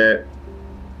mishandling of that,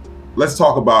 let's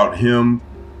talk about him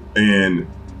and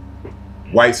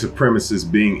white supremacists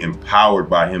being empowered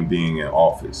by him being in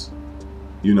office.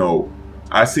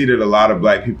 I see that a lot of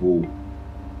black people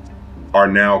are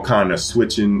now kind of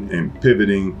switching and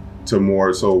pivoting to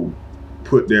more so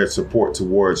put their support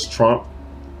towards Trump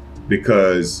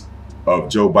because of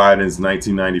Joe Biden's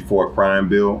 1994 crime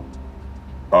bill.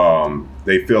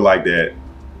 They feel like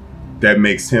that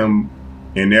makes him,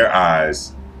 in their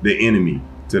eyes, the enemy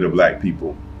to the black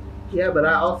people. Yeah, but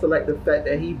I also like the fact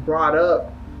that he brought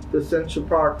up the Central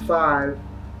Park 5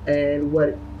 and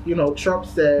what Trump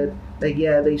said. Like,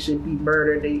 yeah, they should be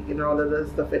murdered, and all of that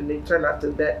stuff, and they turned out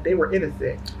that they were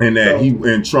innocent. And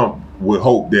that Trump would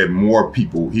hope that more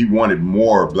people, he wanted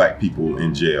more black people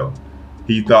in jail.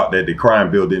 He thought that the crime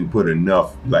bill didn't put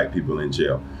enough black people in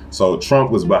jail. So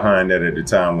Trump was behind that at the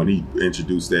time when he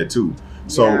introduced that too.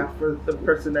 So yeah, for the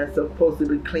person that's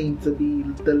supposedly claimed to be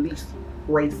the least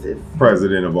racist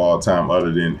president of all time,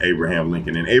 other than Abraham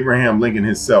Lincoln. And Abraham Lincoln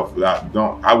himself,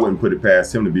 I wouldn't put it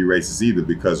past him to be racist either,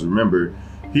 because remember,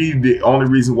 the only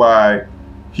reason why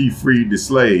he freed the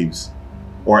slaves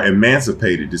or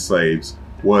emancipated the slaves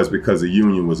was because the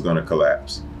Union was going to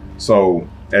collapse. So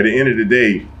at the end of the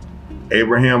day,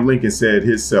 Abraham Lincoln said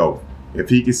himself, if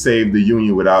he could save the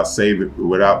Union without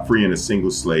freeing a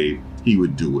single slave, he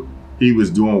would do it. He was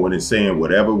doing what he's saying,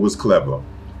 whatever was clever,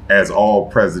 as all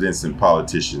presidents and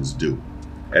politicians do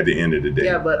at the end of the day.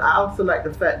 Yeah, but I also like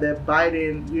the fact that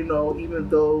Biden, even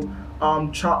though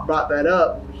Trump brought that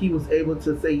up, he was able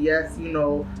to say, yes,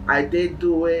 I did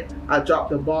do it. I dropped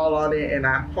the ball on it, and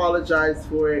I apologize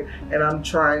for it, and I'm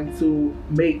trying to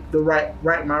make the right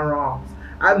my wrongs.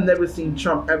 I've never seen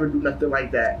Trump ever do nothing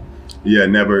like that. Yeah,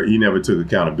 he never took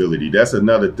accountability. That's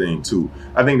another thing too.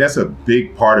 I think that's a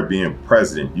big part of being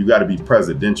president. You got to be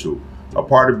presidential. A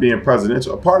part of being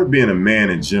presidential, a part of being a man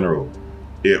in general,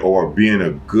 or being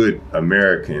a good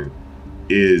American,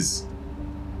 is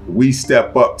we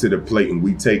step up to the plate and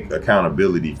we take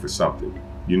accountability for something.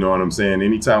 You know what I'm saying?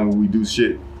 Anytime when we do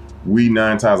shit, we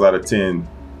 9 times out of 10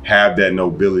 have that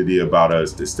nobility about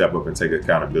us to step up and take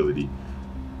accountability.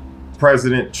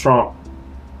 President Trump,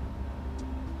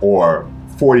 or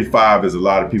 45 as a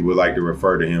lot of people would like to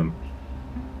refer to him,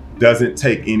 doesn't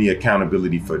take any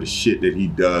accountability for the shit that he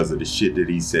does or the shit that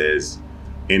he says,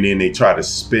 and then they try to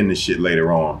spin the shit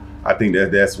later on. I think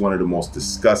that's one of the most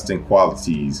disgusting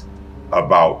qualities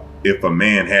about if a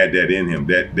man had that in him,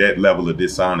 that level of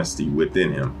dishonesty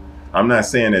within him. I'm not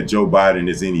saying that Joe Biden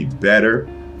is any better,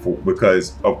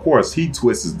 because of course he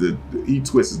twists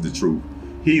the truth,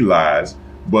 he lies,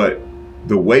 but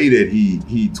the way that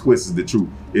he twists the truth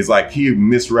is like he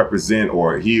misrepresent,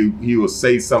 or he will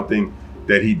say something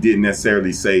that he didn't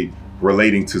necessarily say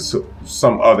relating to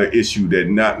some other issue that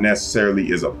not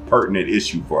necessarily is a pertinent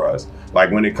issue for us.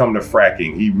 Like when it come to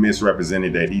fracking, he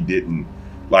misrepresented that he didn't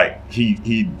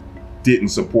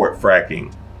support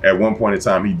fracking. At one point in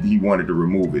time, he wanted to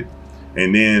remove it.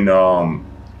 And then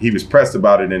he was pressed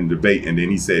about it in the debate, and then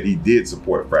he said he did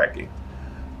support fracking.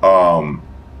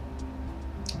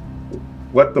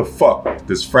 What the fuck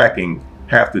does fracking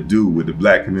have to do with the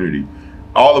black community?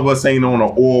 All of us ain't on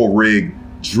an oil rig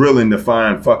drilling to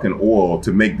find fucking oil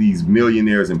to make these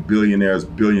millionaires and billionaires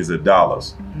billions of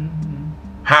dollars. Mm-hmm.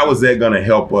 How is that going to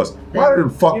help us? Why the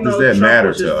fuck does that Trump matter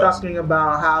was just to us? Talking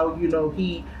about how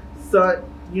he sent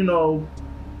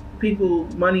people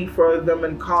money for them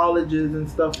in colleges and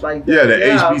stuff like that. Yeah, the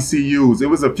HBCUs. It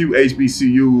was a few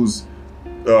HBCUs.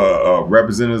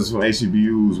 Representatives from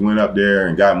HBCUs went up there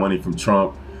and got money from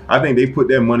Trump. I think they put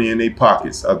that money in their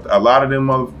pockets. A lot of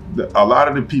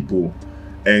the people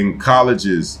in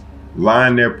colleges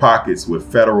line their pockets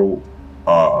with federal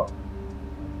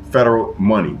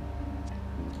money.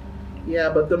 Yeah,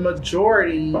 but the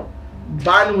majority,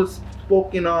 Biden was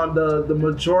spoken on the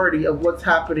majority of what's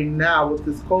happening now with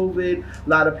this COVID. A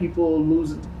lot of people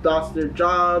lost their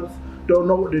jobs, don't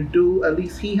know what to do. At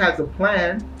least he has a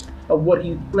plan of what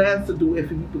he plans to do if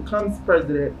he becomes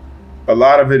president. A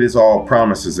lot of it is all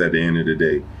promises at the end of the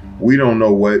day. We don't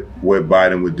know what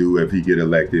Biden would do if he get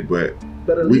elected, but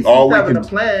at least he's having a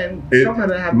plan.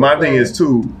 My thing is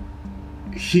too,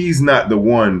 he's not the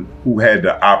one who had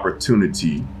the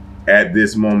opportunity at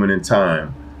this moment in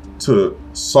time to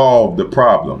solve the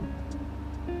problem.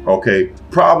 Okay,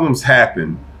 problems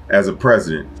happen as a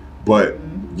president, but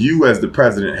you as the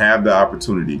president have the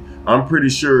opportunity. I'm pretty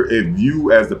sure if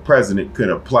you as the president could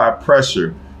apply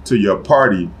pressure to your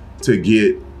party to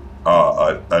get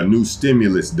a new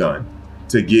stimulus done,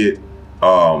 to get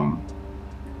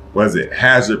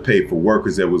hazard pay for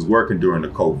workers that was working during the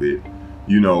COVID.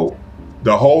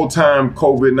 The whole time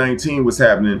COVID-19 was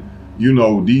happening,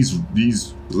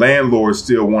 these landlords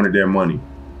still wanted their money.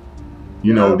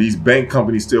 These bank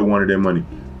companies still wanted their money.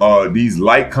 These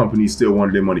light companies still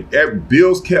wanted their money.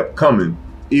 Bills kept coming,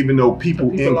 even though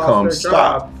people income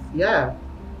stopped. Yeah.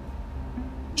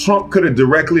 Trump could have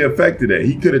directly affected that.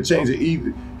 He could have changed it.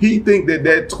 He think that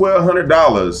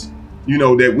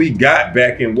 $1,200, that we got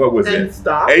back in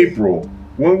April.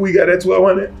 When we got that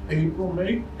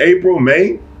 $1,200? April,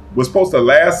 May was supposed to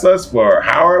last us for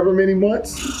however many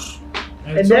months.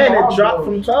 And then it dropped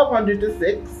from $1,200 to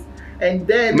 $600, And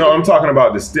then No, I'm talking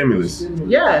about the stimulus.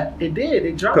 yeah, it did.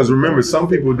 It dropped. Because remember, some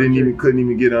people couldn't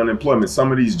even get unemployment.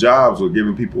 Some of these jobs were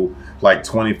giving people like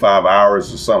 25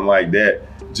 hours or something like that,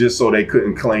 just so they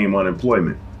couldn't claim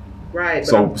unemployment. Right.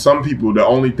 So some people, the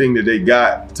only thing that they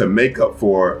got to make up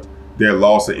for their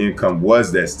loss of income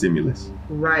was that stimulus.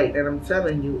 Right, and I'm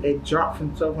telling you, it dropped from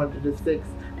 1,200 to 6,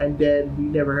 and then we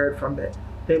never heard from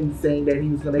him saying that he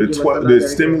was going to give us another. The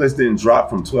stimulus didn't drop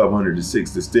from 1,200 to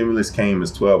 6. The stimulus came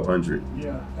as 1,200.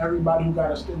 Yeah, everybody who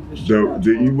got a stimulus.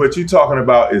 What you're talking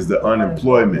about is the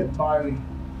unemployment. Body.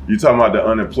 You're talking about the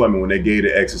unemployment when they gave the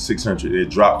extra 600. It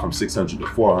dropped from 600 to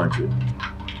 400.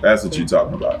 That's what you're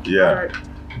talking about. Yeah, Right.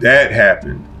 that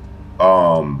happened.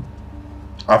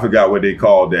 I forgot what they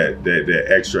called that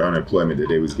extra unemployment that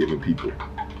they was giving people.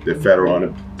 The federal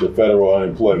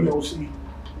unemployment. POC.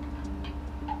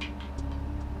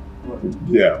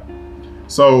 Yeah.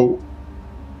 So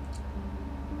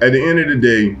at the end of the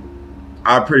day,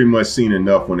 I pretty much seen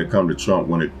enough when it come to Trump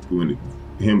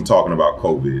him talking about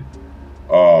COVID.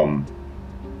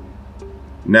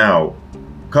 Now,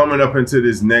 coming up into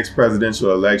this next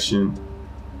presidential election,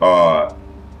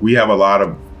 we have a lot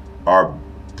of our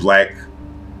black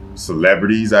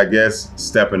celebrities, I guess,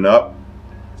 stepping up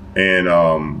and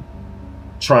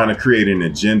trying to create an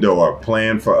agenda or a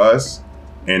plan for us,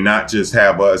 and not just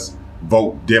have us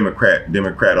vote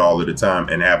Democrat all of the time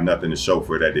and have nothing to show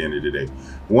for it at the end of the day.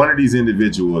 One of these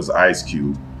individuals, Ice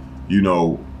Cube,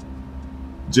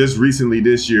 just recently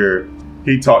this year,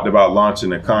 he talked about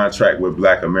launching a contract with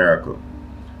Black America.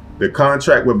 The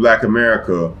contract with Black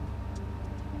America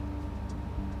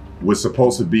was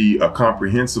supposed to be a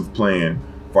comprehensive plan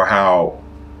for how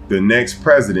the next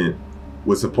president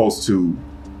was supposed to,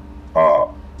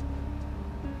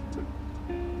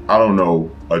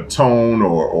 atone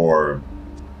or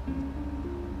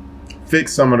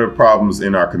fix some of the problems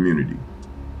in our community.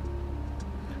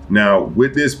 Now,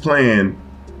 with this plan,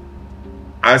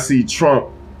 I see Trump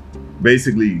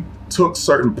basically took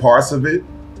certain parts of it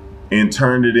and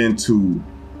turned it into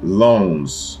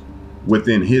loans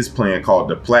within his plan called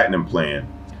the Platinum Plan.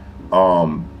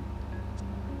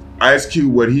 Ice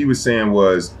Cube, what he was saying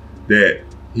was that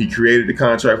he created the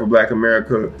contract for Black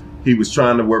America. He was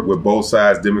trying to work with both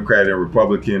sides, Democrat and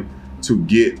Republican, to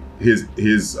get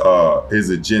his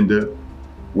agenda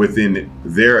within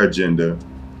their agenda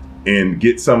and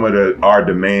get some of our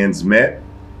demands met.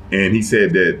 And he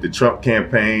said that the Trump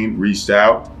campaign reached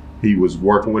out. He was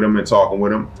working with them and talking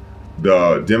with them.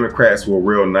 The Democrats were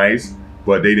real nice,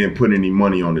 but they didn't put any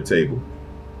money on the table.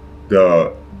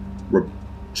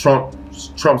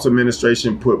 Trump's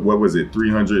administration put, what was it,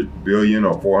 300 billion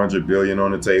or 400 billion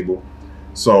on the table.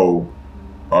 So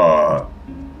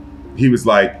he was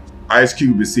like, Ice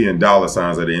Cube is seeing dollar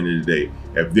signs at the end of the day.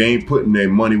 If they ain't putting their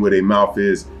money where their mouth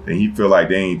is, then he feel like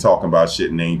they ain't talking about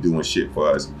shit and they ain't doing shit for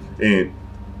us. And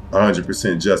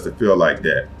 100% just to feel like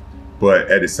that. But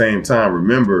at the same time,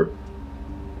 remember,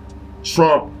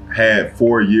 Trump had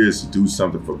 4 years to do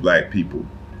something for Black people,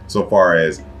 so far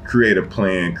as create a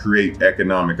plan, create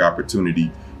economic opportunity,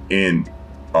 and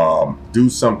do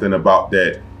something about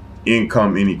that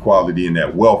income inequality and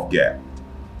that wealth gap.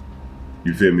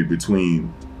 You feel me?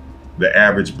 Between the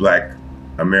average Black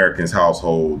American's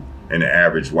household and the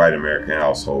average white American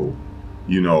household.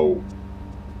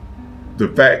 The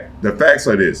facts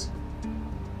are this: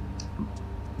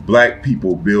 Black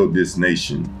people build this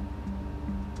nation,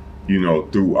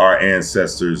 through our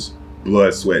ancestors'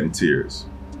 blood, sweat, and tears.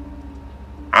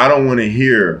 I don't want to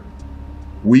hear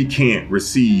we can't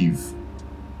receive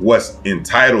what's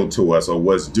entitled to us or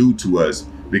what's due to us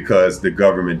because the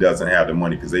government doesn't have the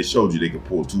money, because they showed you they could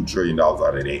pull $2 trillion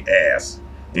out of their ass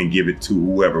and give it to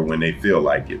whoever when they feel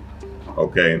like it.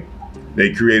 Okay?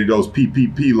 They created those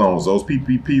PPP loans. Those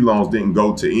PPP loans didn't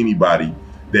go to anybody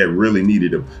that really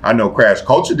needed them. I know Crash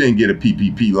Culture didn't get a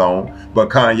PPP loan, but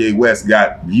Kanye West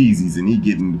got Yeezys and he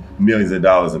getting millions of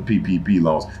dollars in PPP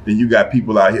loans. Then you got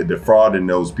people out here defrauding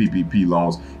those PPP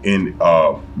loans and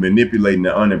manipulating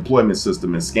the unemployment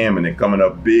system and scamming and coming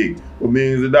up big with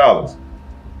millions of dollars.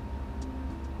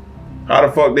 How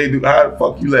the fuck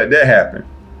you let that happen?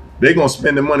 They gonna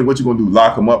spend the money. What you gonna do?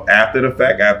 Lock them up after the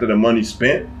fact, after the money's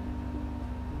spent?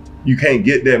 You can't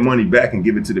get that money back and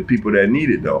give it to the people that need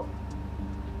it though.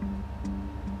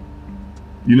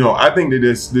 I think that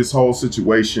this whole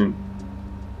situation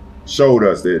showed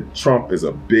us that Trump is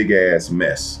a big ass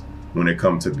mess when it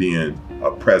comes to being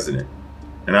a president.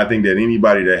 And I think that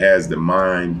anybody that has the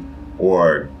mind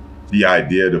or the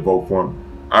idea to vote for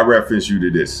him, I reference you to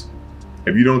this.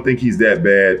 If you don't think he's that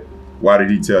bad, why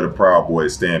did he tell the Proud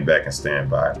Boys stand back and stand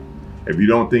by? If you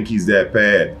don't think he's that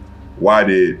bad, why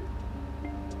did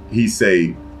he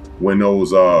say when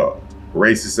those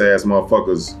racist ass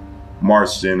motherfuckers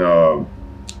marched in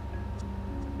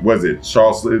was it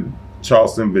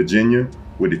Charleston, Virginia,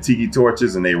 with the tiki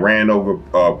torches, and they ran over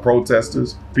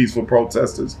protesters, peaceful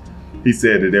protesters. He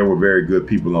said that there were very good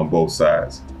people on both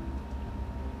sides.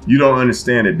 You don't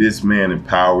understand that this man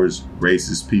empowers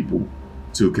racist people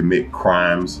to commit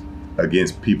crimes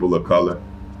against people of color.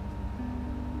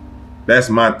 That's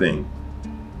my thing.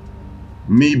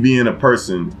 Me being a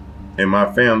person and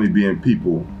my family being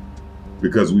people,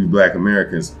 because we Black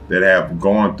Americans that have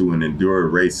gone through and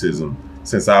endured racism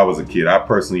since I was a kid. I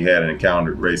personally had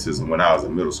encountered racism when I was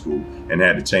in middle school and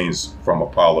had to change from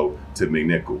Apollo to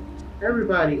McNichol.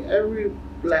 Every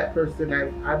Black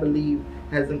person I believe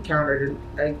has encountered,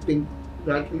 I think,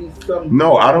 like at least some.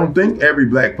 No, I don't think every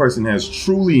Black person has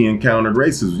truly encountered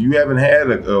racism. You haven't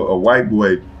had a white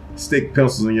boy stick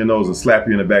pencils in your nose and slap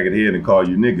you in the back of the head and call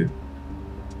you nigga.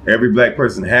 Every Black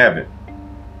person haven't.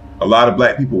 A lot of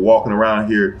Black people walking around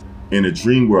here in a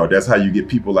dream world. That's how you get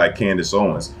people like Candace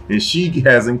Owens. And she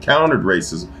has encountered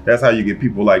racism. That's how you get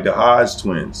people like the Hodge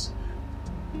twins.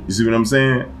 You see what I'm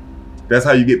saying? That's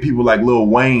how you get people like Lil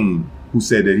Wayne, who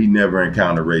said that he never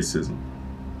encountered racism.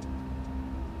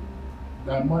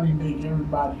 That money make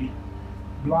everybody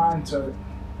blind to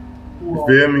who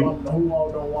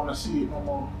all don't want to see it no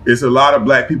more. It's a lot of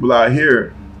Black people out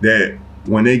here that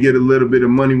when they get a little bit of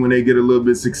money, when they get a little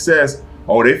bit of success,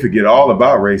 they forget all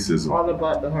about racism. All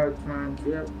about the hard times,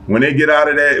 yep. When they get out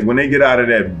of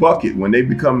that bucket, when they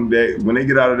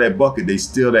get out of that bucket, they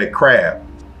steal that crab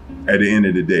at the end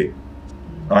of the day.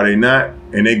 Are they not?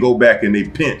 And they go back and they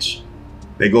pinch.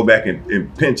 They go back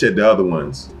and pinch at the other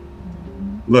ones.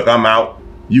 Look, I'm out,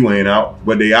 you ain't out.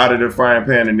 But they out of the frying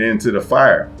pan and into the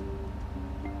fire.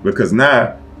 Because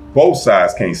now, both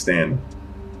sides can't stand them.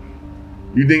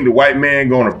 You think the white man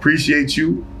gonna appreciate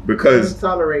you because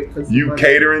you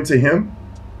catering to him?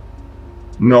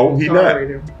 No, he not.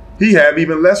 He have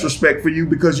even less respect for you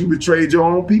because you betrayed your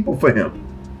own people for him.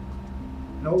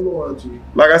 No loyalty.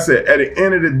 Like I said, at the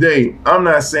end of the day, I'm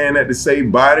not saying that to say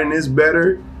Biden is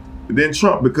better than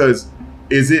Trump, because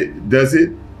does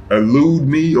it elude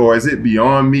me, or is it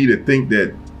beyond me to think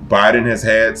that Biden has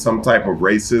had some type of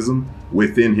racism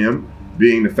within him,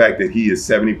 being the fact that he is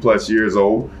 70 plus years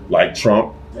old, like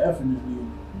Trump? Definitely.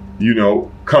 You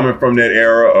know, coming from that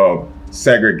era of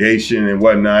segregation and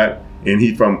whatnot, and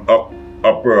he from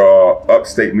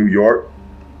upstate New York,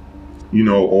 you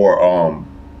know, or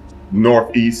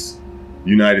Northeast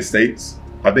United States.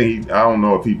 I don't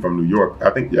know if he's from New York. I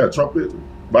think, yeah,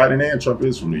 Biden and Trump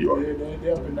is from New York. Yeah,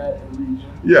 they up in that region.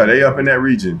 Yeah, they up in that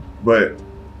region. But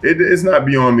it's not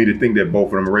beyond me to think that both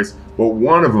of them are racist. But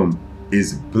one of them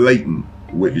is blatant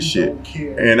with the shit.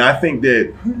 And I think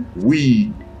that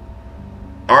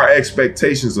our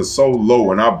expectations are so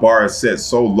low and our bar is set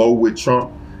so low with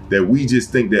Trump that we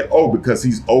just think that, because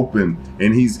he's open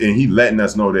and he letting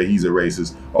us know that he's a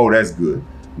racist, that's good.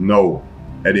 No,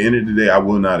 at the end of the day, I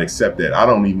will not accept that. I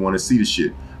don't even want to see the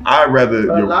shit. A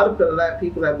lot of Black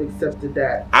people have accepted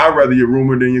that. I'd rather you're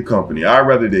rumored than your company. I'd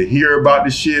rather to hear about the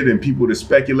shit and people to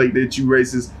speculate that you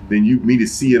racist than me to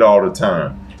see it all the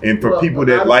time. And for people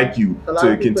that like you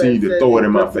to continue to throw it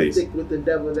in my face. Stick with the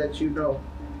devil that you know.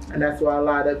 And that's why a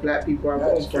lot of Black people are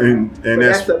voting for him. And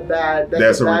that's a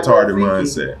retarded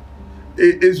mindset.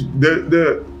 It's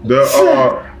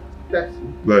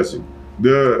bless you.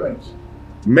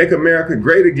 Make America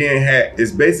Great Again hat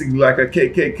is basically like a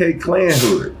KKK Klan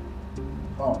hood.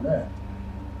 Oh, man.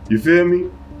 You feel me?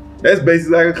 That's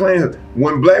basically like a Klan hood.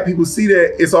 When Black people see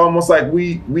that, it's almost like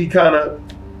we kind of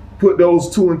put those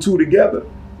two and two together.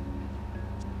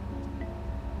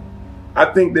 I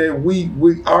think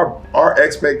that our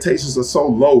expectations are so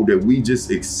low that we just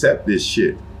accept this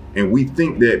shit. And we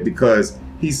think that because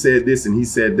he said this and he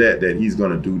said that he's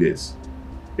gonna do this.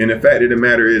 And the fact of the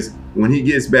matter is, when he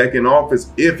gets back in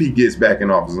office, if he gets back in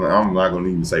office, and I'm not going to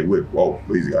even say whip,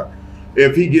 please God.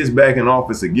 If he gets back in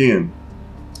office again,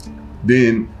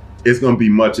 then it's going to be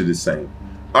much of the same.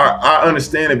 I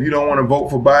understand if you don't want to vote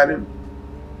for Biden.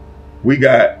 We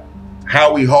got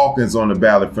Howie Hawkins on the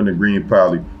ballot from the Green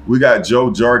Party. We got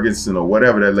Joe Jorgensen or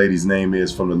whatever that lady's name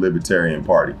is from the Libertarian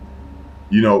Party.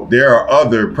 You know, there are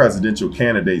other presidential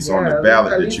candidates on the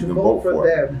ballot that you can vote for.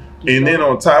 And then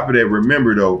on top of that,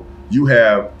 remember though, you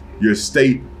have your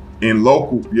state and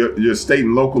local, your state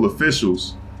and local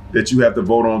officials that you have to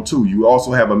vote on too. You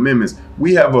also have amendments.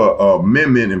 We have a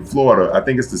amendment in Florida. I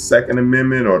think it's the Second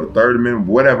Amendment or the Third Amendment,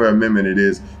 whatever amendment it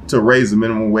is, to raise the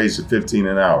minimum wage to $15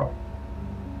 an hour.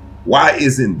 Why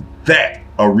isn't that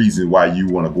a reason why you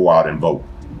want to go out and vote?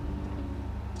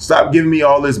 Stop giving me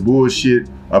all this bullshit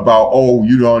about, oh,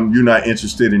 you're not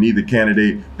interested in either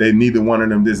candidate. They neither one of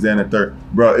them this, that, and the third.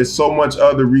 Bro, it's so much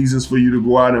other reasons for you to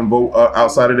go out and vote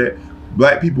outside of that.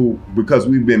 Black people, because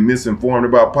we've been misinformed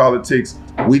about politics,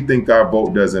 we think our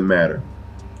vote doesn't matter.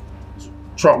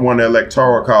 Trump won the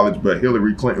Electoral College, but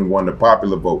Hillary Clinton won the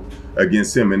popular vote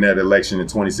against him in that election in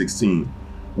 2016.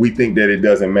 We think that it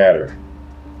doesn't matter.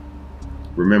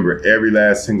 Remember, every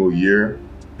last single year,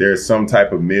 there's some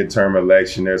type of midterm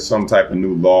election, there's some type of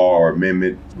new law or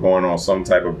amendment going on some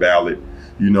type of ballot.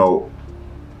 You know,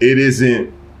 it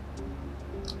isn't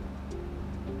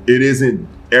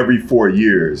every 4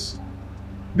 years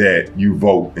that you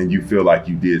vote and you feel like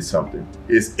you did something.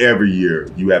 It's every year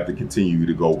you have to continue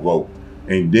to go vote,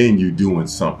 and then you're doing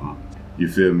something. You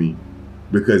feel me?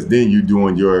 Because then you're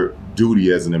doing your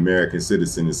duty as an American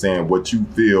citizen and saying what you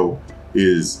feel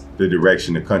is the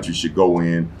direction the country should go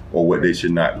in or what they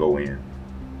should not go in.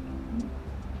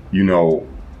 You know,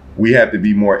 we have to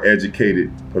be more educated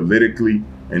politically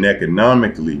and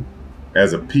economically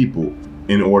as a people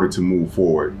in order to move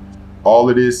forward. All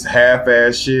of this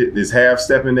half-ass shit, this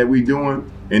half-stepping that we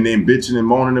doing, and then bitching and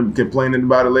moaning and complaining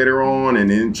about it later on, and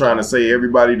then trying to say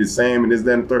everybody the same and this,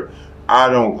 that, and the third. I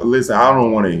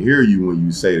don't want to hear you when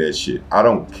you say that shit. I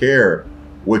don't care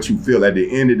what you feel. At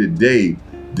the end of the day,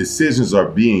 decisions are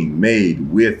being made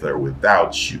with or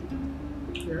without you.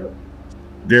 Yep.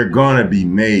 They're gonna be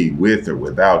made with or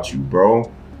without you, bro.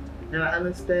 And I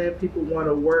understand people want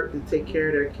to work to take care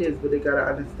of their kids, but they gotta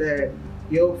understand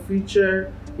your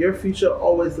future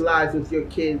always lies with your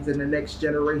kids and the next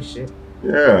generation.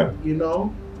 Yeah. You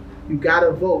know? You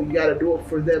gotta vote. You gotta do it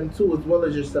for them too, as well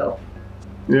as yourself.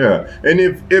 Yeah. And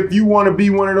if you want to be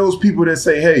one of those people that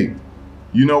say, hey,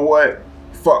 you know what?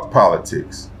 Fuck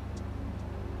politics.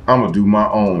 I'm gonna do my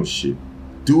own shit.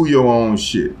 Do your own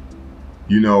shit.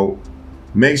 You know,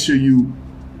 make sure you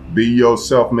be your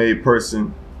self-made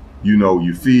person. You know,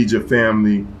 you feed your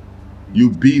family.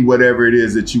 You be whatever it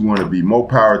is that you want to be. More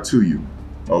power to you.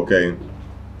 Okay?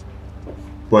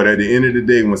 But at the end of the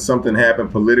day, when something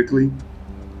happened politically,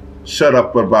 shut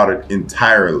up about it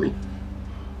entirely.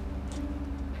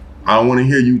 I don't want to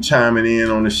hear you chiming in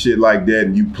on the shit like that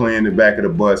and you playing the back of the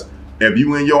bus. If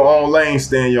you in your own lane,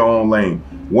 stay in your own lane.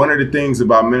 One of the things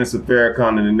about Minister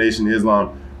Farrakhan and the Nation of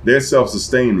Islam, they're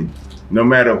self-sustaining. No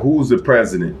matter who's the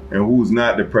president and who's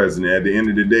not the president, at the end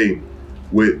of the day,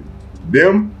 with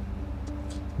them,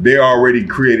 they already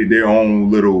created their own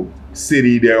little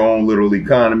city, their own little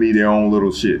economy, their own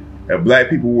little shit. If black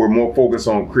people were more focused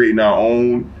on creating our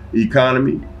own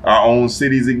economy, our own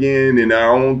cities again, and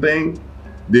our own thing,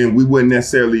 then we wouldn't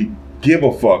necessarily give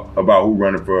a fuck about who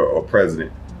running for a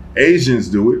president. Asians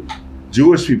do it.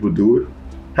 Jewish people do it.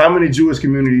 How many Jewish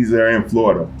communities are in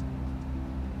Florida?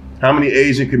 How many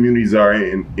Asian communities are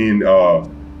in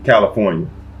California?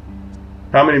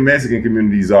 How many Mexican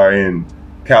communities are in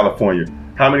California?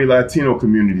 How many Latino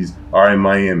communities are in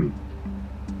Miami?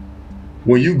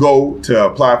 When you go to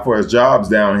apply for jobs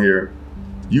down here,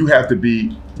 you have to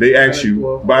be, they ask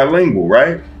you, bilingual,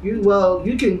 right?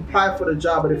 You can apply for the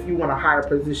job, but if you want a higher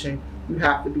position, you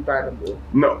have to be bilingual.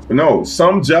 No.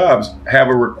 Some jobs have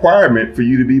a requirement for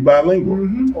you to be bilingual.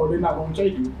 Mm-hmm. Or they're not going to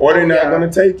take you. Or they're not going to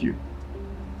take you.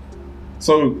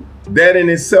 So that in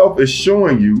itself is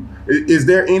showing you, is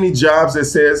there any jobs that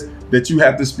says that you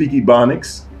have to speak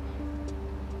Ebonics?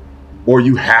 Or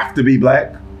you have to be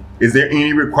black? Is there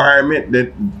any requirement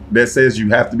that says you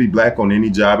have to be black on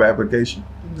any job application?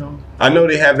 No. I know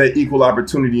they have that equal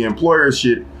opportunity employer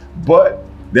shit, but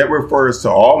that refers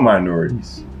to all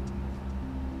minorities.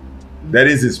 That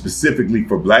isn't specifically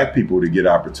for black people to get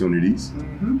opportunities.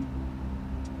 Mm-hmm.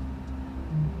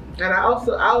 And I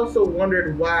also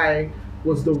wondered, why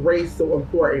was the race so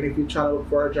important if you're trying to look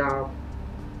for a job?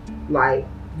 Like,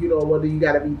 you know, whether you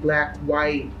got to be black,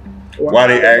 white, or why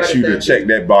they ask you to check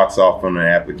that box off on the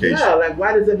application. Yeah, like,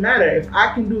 why does it matter? If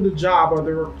I can do the job or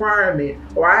the requirement,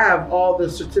 or I have all the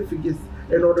certificates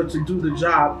in order to do the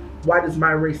job, why does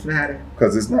my race matter?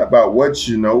 Because it's not about what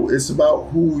you know, it's about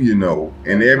who you know.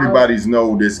 And everybody's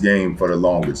know this game for the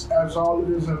longest. That's all it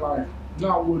is in life.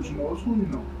 Not what you know, it's who you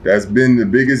know. That's been the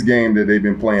biggest game that they've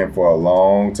been playing for a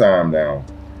long time now.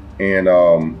 And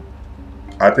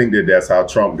I think that's how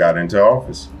Trump got into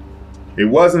office. It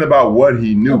wasn't about what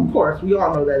he knew. Of course, we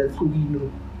all know that it's who he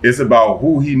knew. It's about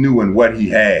who he knew and what he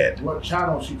had. What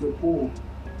channels he could pull.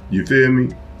 You feel me?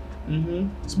 Mm-hmm.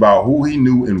 It's about who he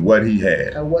knew and what he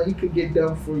had. And what he could get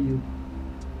done for you.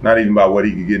 Not even about what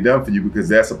he could get done for you, because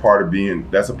that's a part of being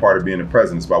the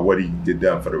president. It's about what he could get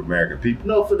done for the American people.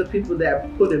 No, for the people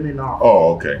that put him in office.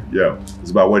 Oh, okay. Yeah.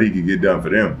 It's about what he could get done for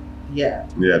them. Yeah.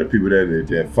 Yeah, the people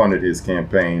that funded his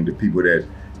campaign, the people that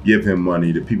give him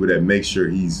money, the people that make sure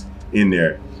he's in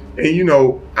there. And you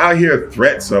know, I hear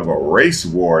threats of a race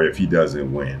war if he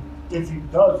doesn't win. If he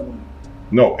does win.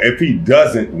 No, if he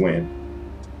doesn't win.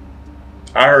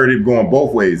 I heard it going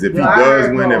both ways. If he does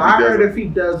win, I heard if he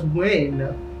does win,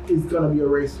 it's gonna be a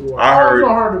race war. I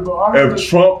heard if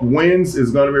Trump wins,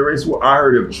 it's gonna be a race war. I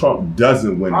heard if Trump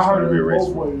doesn't win, it's gonna be a race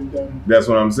war. That's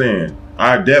what I'm saying.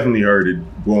 I definitely heard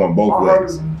it going both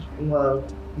ways. Well,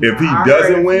 if he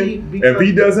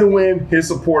doesn't win, his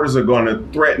supporters are gonna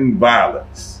threaten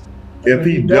violence. If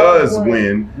he does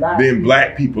win, then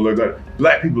black people are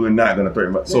not gonna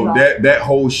threaten violence. So that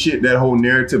whole shit, that whole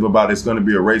narrative about it's gonna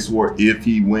be a race war if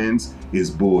he wins is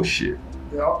bullshit.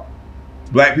 Yep.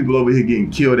 Black people over here getting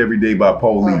killed every day by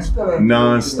police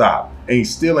nonstop.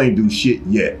 Still ain't do shit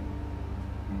yet.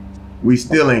 We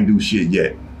still ain't do shit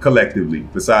yet, collectively,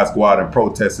 besides go out and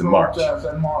protest and march. Yeah,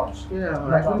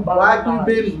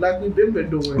 like we've been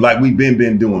doing. Like we've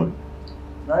been doing.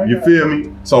 You feel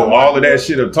me? So all of that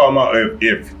shit of talking about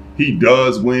if he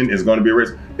does win, it's gonna be a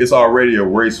race. It's already a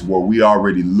race where we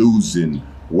already losing.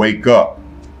 Wake up.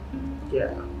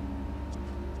 Yeah.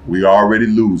 We already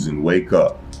losing. Wake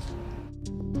up.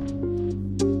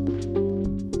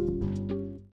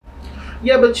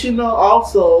 Yeah, but you know,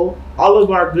 also all of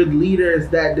our good leaders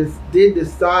that did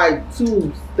decide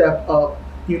to step up,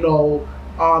 you know,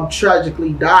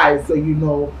 tragically died. So you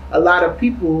know, a lot of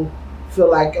people feel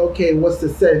like, okay, what's the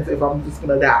sense if I'm just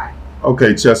gonna die?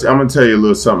 Okay, Chelsea, I'm gonna tell you a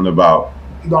little something about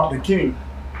Dr. King.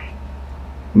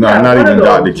 No, yeah, not even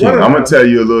Dr. King. I'm gonna tell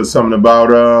you a little something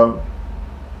about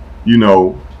you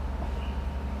know,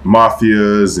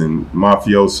 mafias and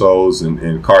mafiosos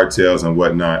and cartels and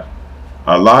whatnot.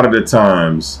 A lot of the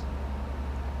times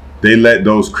they let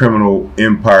those criminal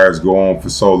empires go on for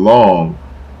so long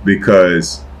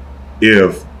because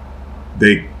if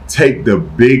they take the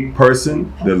big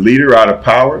person, the leader, out of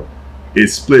power, it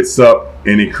splits up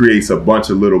and it creates a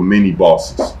bunch of little mini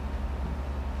bosses.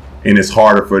 And it's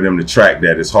harder for them to track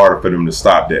that. It's harder for them to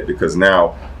stop that because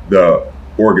now the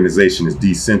organization is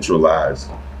decentralized.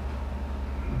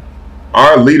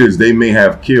 Our leaders, they may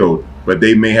have killed, but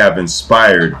they may have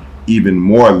inspired even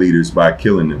more leaders by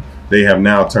killing them. They have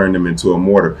now turned them into a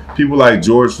martyr. People like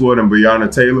George Floyd and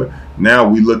Breonna Taylor, now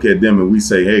we look at them and we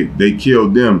say, hey, they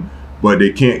killed them, but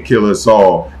they can't kill us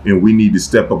all, and we need to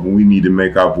step up and we need to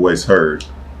make our voice heard.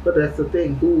 But that's the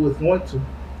thing, who was going to?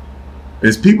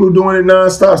 There's people doing it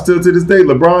nonstop still to this day.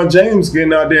 LeBron James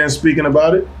getting out there and speaking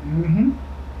about it. Mm-hmm.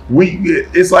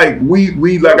 It's like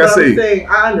we like I say. I'm saying,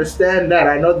 I understand that.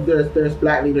 I know that there's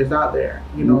black leaders out there.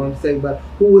 You know what I'm saying, but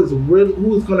who's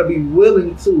going to be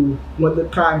willing to when the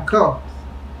time comes?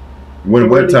 When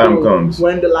what time comes?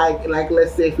 When the like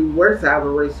let's say if we were to have a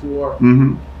race war.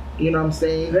 Mm-hmm. You know what I'm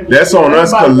saying? That's on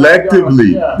us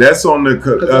collectively. That's on us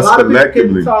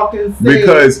collectively.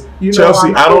 Because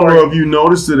Chelsea, I don't know if you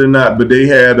noticed it or not, but they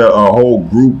had a whole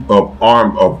group of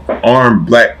armed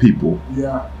black people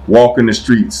walking the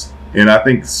streets, and I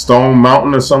think Stone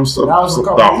Mountain or some stuff. That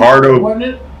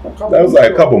was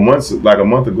like a couple months, like a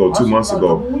month ago, 2 months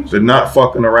ago. The Not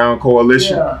Fucking Around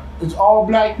Coalition. Yeah, it's all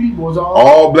black people. It's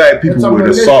all black people with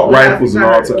assault rifles and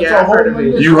all that.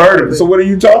 You heard of it. So what are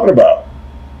you talking about?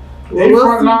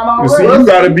 You see, you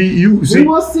gotta be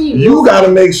you gotta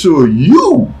make sure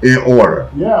you in order.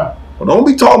 Yeah. Well, don't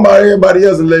be talking about everybody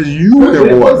else unless you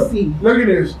in order. Look at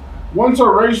this. Once a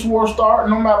race war starts,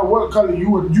 no matter what color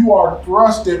you are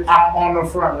thrusted out on the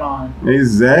front line.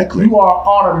 Exactly. You are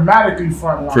automatically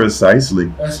front line.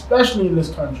 Precisely. Especially in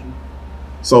this country.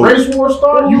 So race war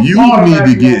start, you need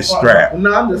to get strapped.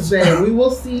 No, I'm just saying, we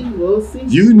will see. We'll see.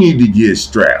 You need to get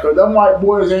strapped. Because them white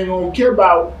boys ain't gonna care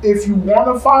about if you want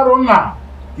to fight or not.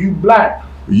 You black.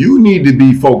 You need to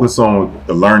be focused on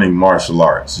learning martial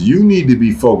arts. You need to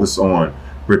be focused on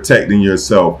protecting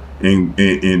yourself and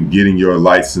getting your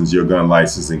license, your gun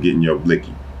license, and getting your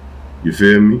blicky. You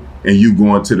feel me? And you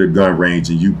going to the gun range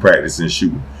and you practicing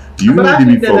shooting. You need to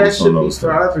be focused on those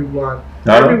things. For everyone.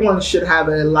 Everyone should have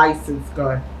a licensed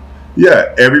gun.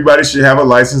 Yeah, everybody should have a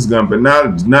licensed gun, but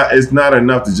it's not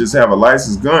enough to just have a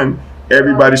licensed gun.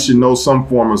 Everybody should know some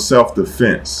form of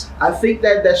self-defense. I think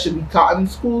that should be taught in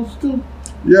schools too.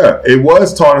 Yeah, it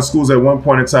was taught in schools at one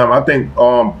point in time. I think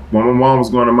when my mom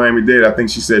was going to Miami-Dade, I think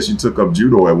she said she took up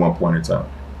judo at one point in time.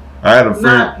 I had a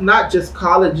friend. Not just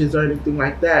colleges or anything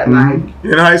like that. Mm-hmm. Like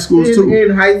in high schools too.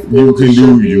 In high school,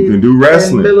 you can do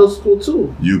wrestling. In middle school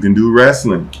too. You can do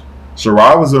wrestling.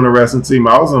 Sherrod was on a wrestling team.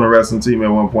 I was on a wrestling team at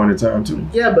one point in time too.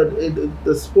 Yeah, but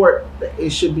the sport,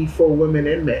 it should be for women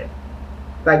and men,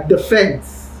 like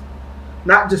defense,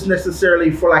 not just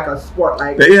necessarily for like a sport.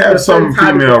 Like they have some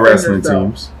female wrestling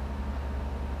teams.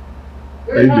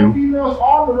 They They have do. females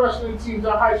on the wrestling teams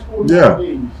at high school Yeah.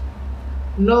 nowadays.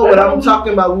 No, but I'm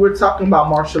talking about. We were talking about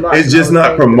martial arts. It's just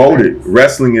not promoted.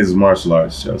 Wrestling is martial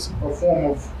arts, Chelsea. A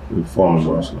form of The form of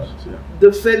martial arts, yeah.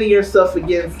 Defending yourself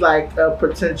against like a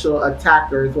potential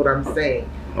attacker is what I'm saying.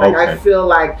 Like I Okay. feel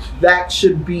like that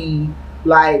should be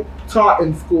like taught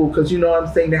in school because you know what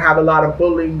I'm saying. They have a lot of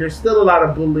bullying. There's still a lot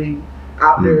of bullying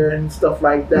out there and stuff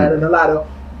like that, and a lot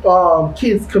of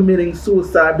kids committing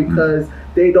suicide because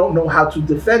they don't know how to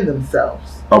defend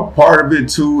themselves. A part of it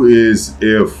too is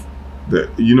if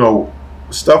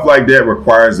stuff like that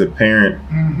requires a parent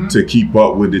to keep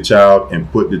up with the child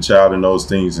and put the child in those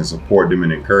things and support them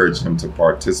and encourage them to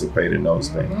participate in those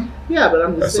things. Yeah, but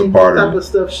I'm just That's a saying part that of type it. of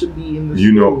stuff should be in the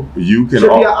You school. know, you can. Should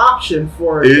be an option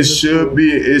for It should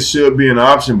be an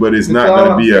option, but it's not all going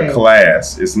to I'm be a saying.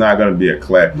 class. It's not going to be a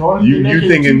class. the only thing they You can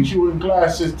thinking? teach you in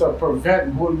class is to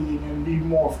prevent bullying and be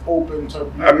more open to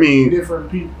I mean,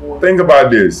 different people. Think about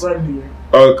this. Friendlier.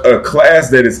 A class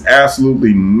that is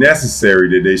absolutely necessary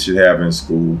that they should have in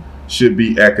school should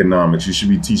be economics. You should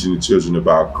be teaching the children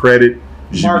about credit.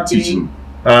 You should Marketing. be teaching,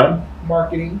 huh?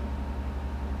 marketing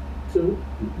too.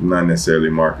 Not necessarily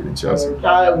marketing, Chelsea.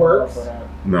 How it works.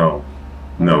 No.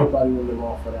 Nobody will live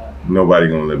off of that. Nobody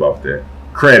gonna live off that.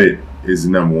 Credit is the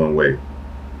number one way.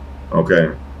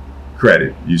 Okay?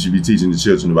 Credit. You should be teaching the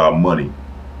children about money.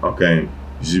 Okay?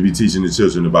 You should be teaching the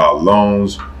children about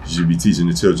loans. You should be teaching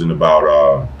the children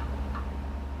about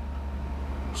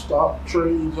Stock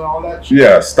trades and all that shit.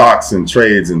 yeah, stocks and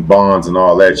trades and bonds and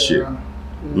all that Yeah. shit.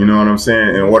 You know what I'm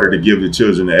saying? In order to give the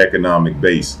children an economic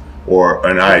base or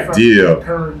an idea,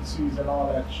 Currencies and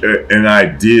all that shit. an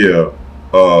idea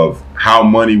of how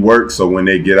money works. So when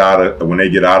they get out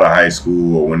of high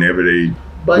school or whenever they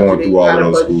going Budgeting, through all how of to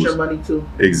those budget your schools, money too.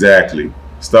 exactly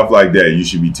stuff like that, you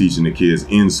should be teaching the kids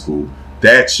in school.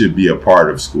 That should be a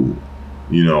part of school.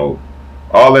 You know,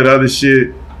 all that other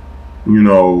shit. You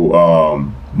know,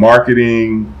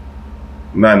 marketing,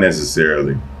 not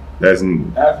necessarily. That's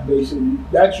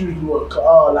That's usually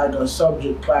what like a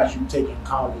subject class you take in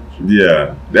college.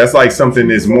 yeah. That's like something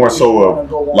that's more so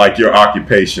of like your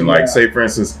occupation. Like Yeah. say for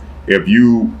instance, if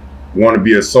you want to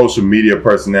be a social media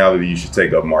personality, you should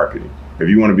take up marketing. If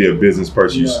you want to be a business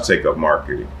person, you Yeah. should take up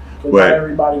marketing. Because but- not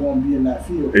everybody won't be in that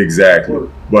field. Exactly. Work.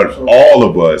 But So- all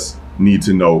of us need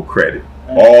to know credit.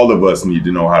 All of us need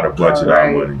to know how to budget our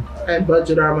Right. money. And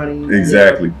budget our money.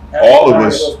 Exactly. And All of value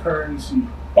us currency.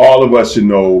 all of us should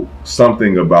know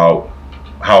something about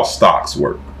how stocks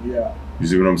work. Yeah. You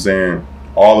see what I'm saying?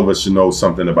 All of us should know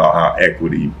something about how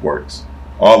equity works.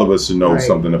 All of us should know Right.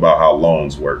 something about how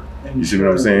loans work. You see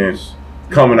what I'm saying? Insurance.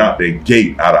 Coming out the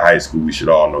gate out of high school, we should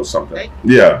all know something.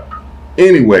 Yeah.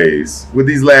 Anyways, with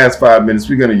these last 5 minutes,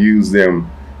 we're going to use them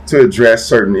to address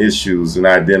certain issues and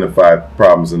identify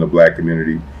problems in the black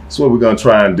community. That's what we're going to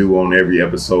try and do on every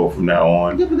episode from now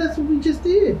on. Yeah, but that's what we just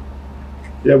did.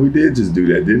 Yeah, we did just do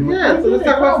that, didn't we? Yeah, so let's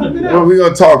talk about flipping Well, out. we're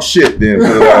going to talk shit then for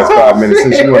the last 5 minutes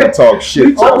since you want to talk shit.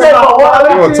 We talked We're about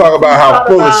going to talk about how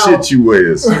full of about- shit you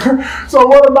is. So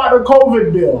what about the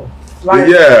COVID bill?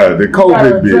 Yeah, the we gotta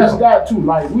COVID address bill. that too.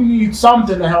 Like we need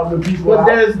something to help the people But out.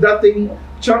 there's nothing.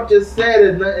 Trump just said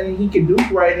there's nothing he can do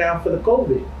right now for the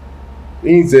COVID.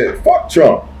 He said, fuck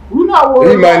Trump. We're not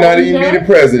worried He might about not what even be he the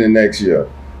president next year.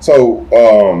 So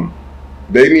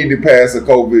they need to pass a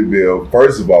COVID bill.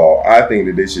 First of all, I think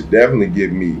that they should definitely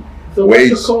give me So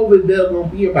Wage- what's the COVID bill gonna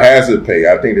be about? hazard pay.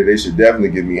 I think that they should definitely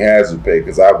give me hazard pay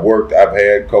because I've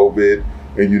had COVID,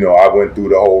 and I went through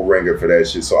the whole ringer for that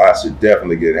shit. So I should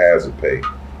definitely get hazard pay.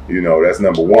 That's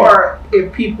number one. Or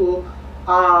if people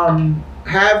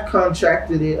have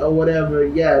contracted it or whatever,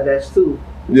 yeah, that's too.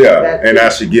 Yeah, that and too. I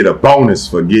should get a bonus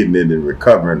for getting it and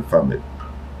recovering from it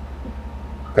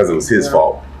because it was his Yeah.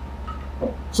 fault.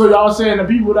 So y'all saying the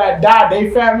people that died, they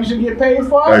family should get paid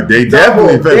for it? They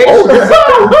definitely. They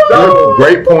Oh, should-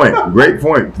 great point. Great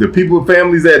point. The people,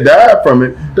 families that died from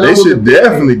it, they Double should the pay.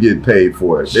 definitely get paid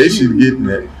for it. They should get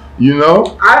that.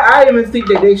 I even think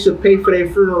that they should pay for their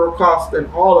funeral costs and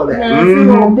all of that. Man, if you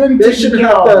don't been They taken shouldn't care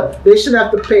have of. to. They shouldn't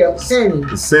have to pay a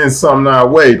penny. Send something our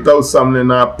way. Throw something in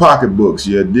our pocketbooks.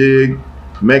 You dig?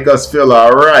 Make us feel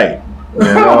all right. You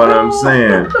know what I'm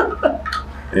saying?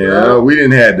 We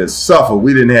didn't have to suffer.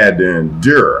 We didn't have to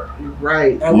endure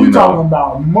Right. And we talking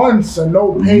about months of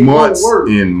no pay, months no work.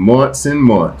 and months and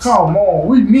months. Come on,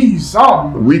 we need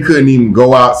something. We couldn't even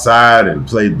go outside and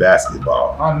play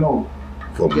basketball I know.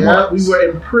 for Yeah, months. we were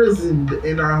imprisoned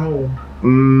in our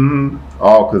home.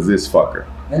 All because this fucker.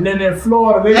 And then in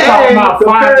Florida, they talking And about the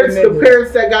finding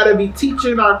parents, niggas. that gotta be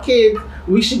teaching our kids,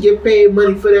 we should get paid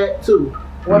money for that too.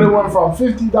 When it went from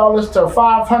 $50 to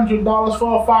 $500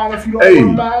 for a fine if you don't Hey,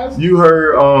 wear a mask. you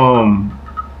heard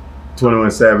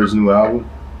 21 Savage new album?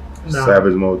 No.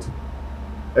 Savage Mode 2.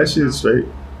 That shit's straight.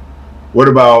 What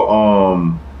about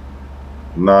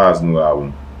Nas' new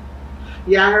album?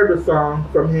 Yeah, I heard the song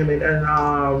from him and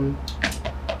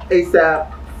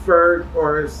ASAP Ferg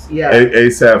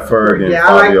ASAP Ferg and Yeah,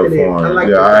 I liked Fabio it. Foreign. I liked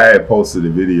Yeah, it. I had posted a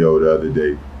video the other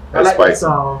day. I That's like that spicy.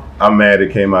 song. I'm mad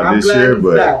it came out I'm this glad year, he's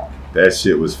but back. that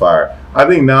shit was fire. I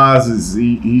think Nas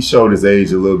he showed his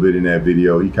age a little bit in that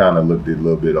video. He kind of looked a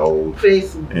little bit old.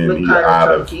 Face And looked he kind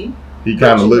out of of- chunky. He kind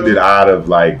But of you looked it know- out of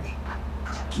like,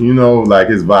 like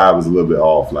his vibe was a little bit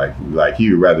off. Like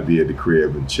he would rather be at the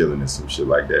crib and chilling and some shit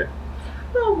like that.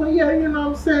 No, but yeah, you know what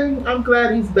I'm saying? I'm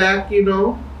glad he's back, you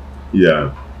know.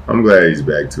 Yeah, I'm glad he's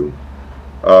back too.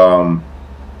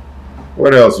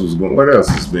 What else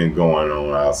has been going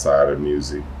on outside of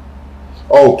music?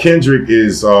 Oh, Kendrick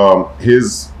is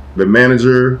the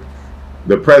manager,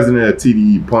 the president of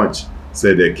TDE Punch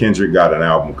said that Kendrick got an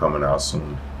album coming out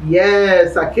soon.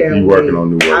 Yes, I can't He wait. working on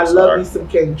new work. I so love me some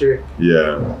Kendrick.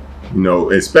 Yeah,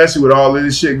 especially with all of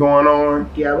this shit going on.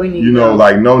 Yeah, we need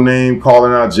Like No Name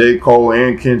calling out J. Cole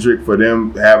and Kendrick for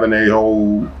them having a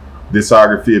whole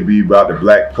discography be about the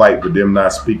black plight, but them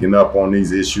not speaking up on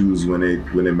these issues when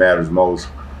it matters most.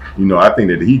 I think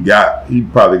that he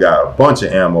probably got a bunch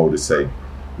of ammo to say,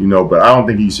 but I don't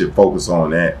think he should focus on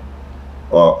that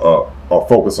or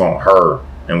focus on her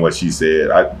and what she said.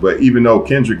 But even though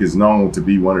Kendrick is known to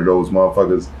be one of those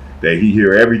motherfuckers that he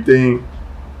hear everything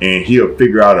and he'll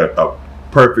figure out a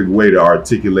perfect way to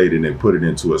articulate it and put it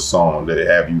into a song that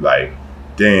have you like,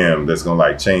 damn, that's gonna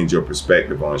like change your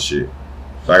perspective on shit.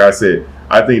 Like I said,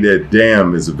 I think that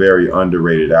Damn is a very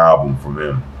underrated album from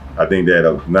him. I think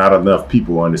that not enough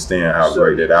people understand how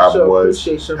great that album was,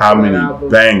 how many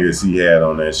bangers he had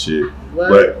on that shit. What?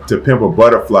 But To Pimp a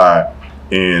Butterfly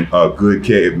and Good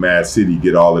Kid, Mad City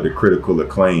get all of the critical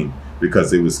acclaim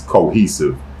because it was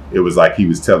cohesive. It was like he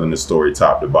was telling the story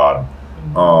top to bottom.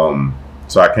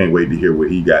 So I can't wait to hear what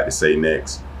he got to say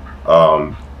next.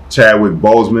 Chadwick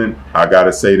Boseman, I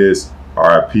gotta say this,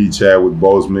 R.I.P. Chadwick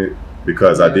Boseman,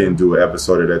 because I didn't do an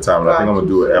episode at that time. And I think I'm gonna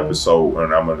do an episode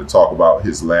and I'm gonna talk about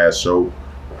his last show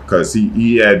because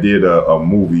he had did a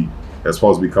movie that's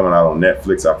supposed to be coming out on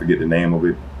Netflix. I forget the name of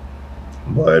it,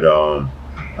 but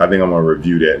I think I'm gonna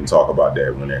review that and talk about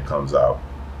that when that comes out.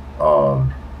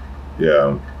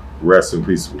 Yeah, rest in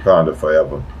peace, Wakanda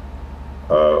forever.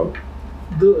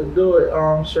 Do it,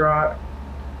 Sherrod.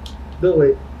 Do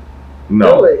it.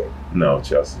 No, Do it. no,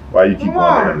 Chelsea. Why you keep Come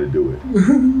wanting on. him to do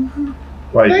it?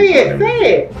 Why you Say keep it. wanting him to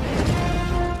Say do it.